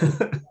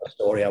 A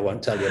story I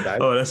won't tell you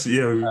about. Oh,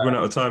 we've run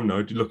out of time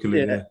now.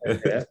 Luckily.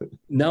 Yeah.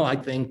 No, I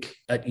think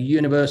at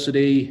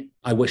university,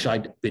 I wish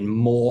I'd been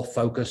more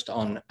focused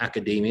on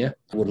academia.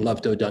 I would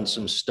love to have done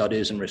some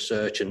studies and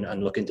research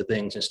and look into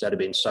things instead of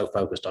being so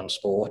focused on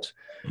sport.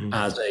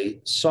 As a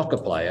soccer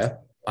player,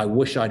 I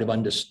wish I'd have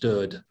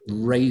understood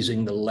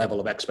raising the level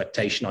of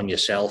expectation on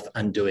yourself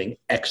and doing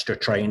extra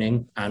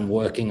training and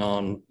working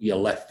on your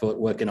left foot,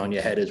 working on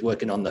your headers,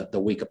 working on the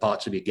weaker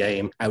parts of your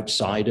game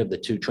outside of the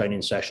 2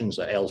 training sessions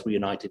that Aylesbury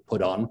United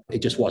put on.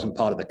 It just wasn't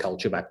part of the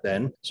culture back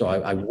then. So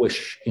I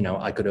wish,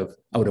 I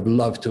would have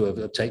loved to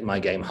have taken my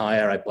game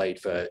higher. I played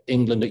for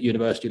England at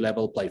university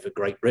level, played for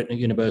Great Britain at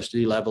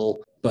university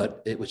level,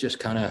 but it was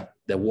just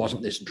there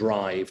wasn't this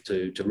drive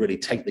to really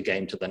take the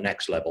game to the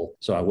next level.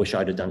 So I wish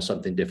I'd have done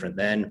something different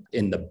then.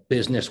 In the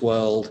business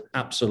world,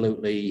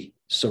 absolutely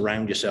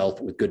surround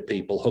yourself with good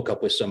people. Hook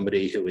up with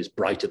somebody who is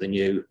brighter than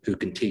you, who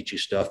can teach you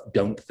stuff.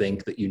 Don't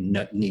think that you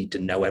need to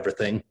know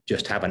everything.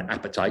 Just have an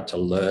appetite to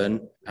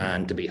learn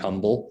and to be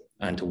humble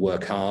and to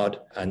work hard,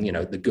 and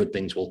the good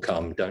things will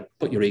come. Don't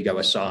put your ego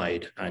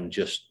aside and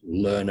just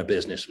learn a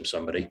business from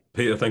somebody.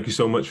 Peter, thank you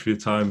so much for your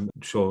time.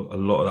 I'm sure a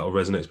lot of that will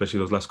resonate, especially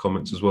those last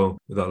comments as well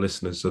with our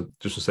listeners. So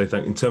just to say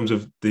thank you. In terms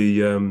of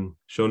the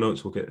show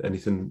notes, we'll get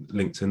anything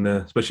linked in there.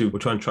 Especially we'll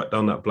try and track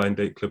down that blind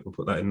date clip and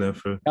put that in there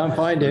for. Can't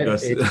find it.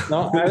 It's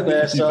not out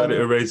there. You've had it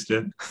erased,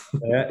 yeah.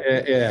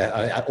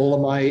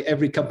 Yeah.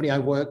 Every company I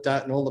worked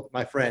at and all of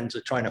my friends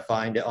are trying to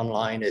find it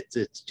online.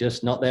 It's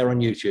just not there on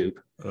YouTube.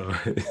 All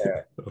right.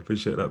 Yeah. I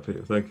appreciate that,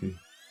 Peter. Thank you.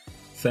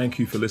 Thank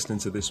you for listening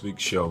to this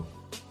week's show.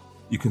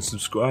 You can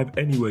subscribe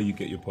anywhere you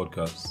get your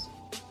podcasts.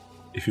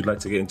 If you'd like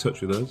to get in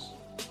touch with us,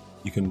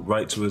 you can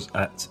write to us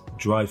at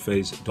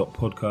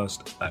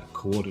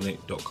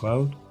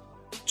dryphase.podcast@coordinate.cloud,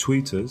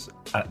 tweet us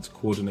at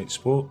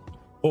coordinatesport,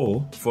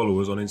 or follow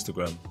us on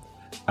Instagram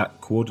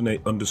at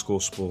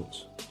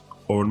coordinate_sports,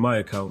 or on my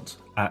account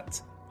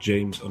at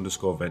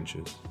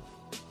James_ventures.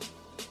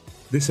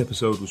 This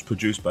episode was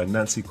produced by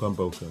Nancy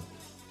Kwamboka,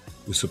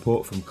 with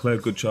support from Claire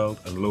Goodchild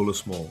and Lola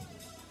Small,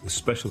 with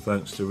special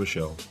thanks to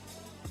Rochelle.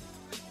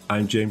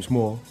 I'm James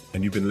Moore,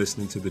 and you've been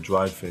listening to The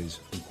Drive Phase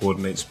from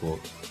Coordinate Sport.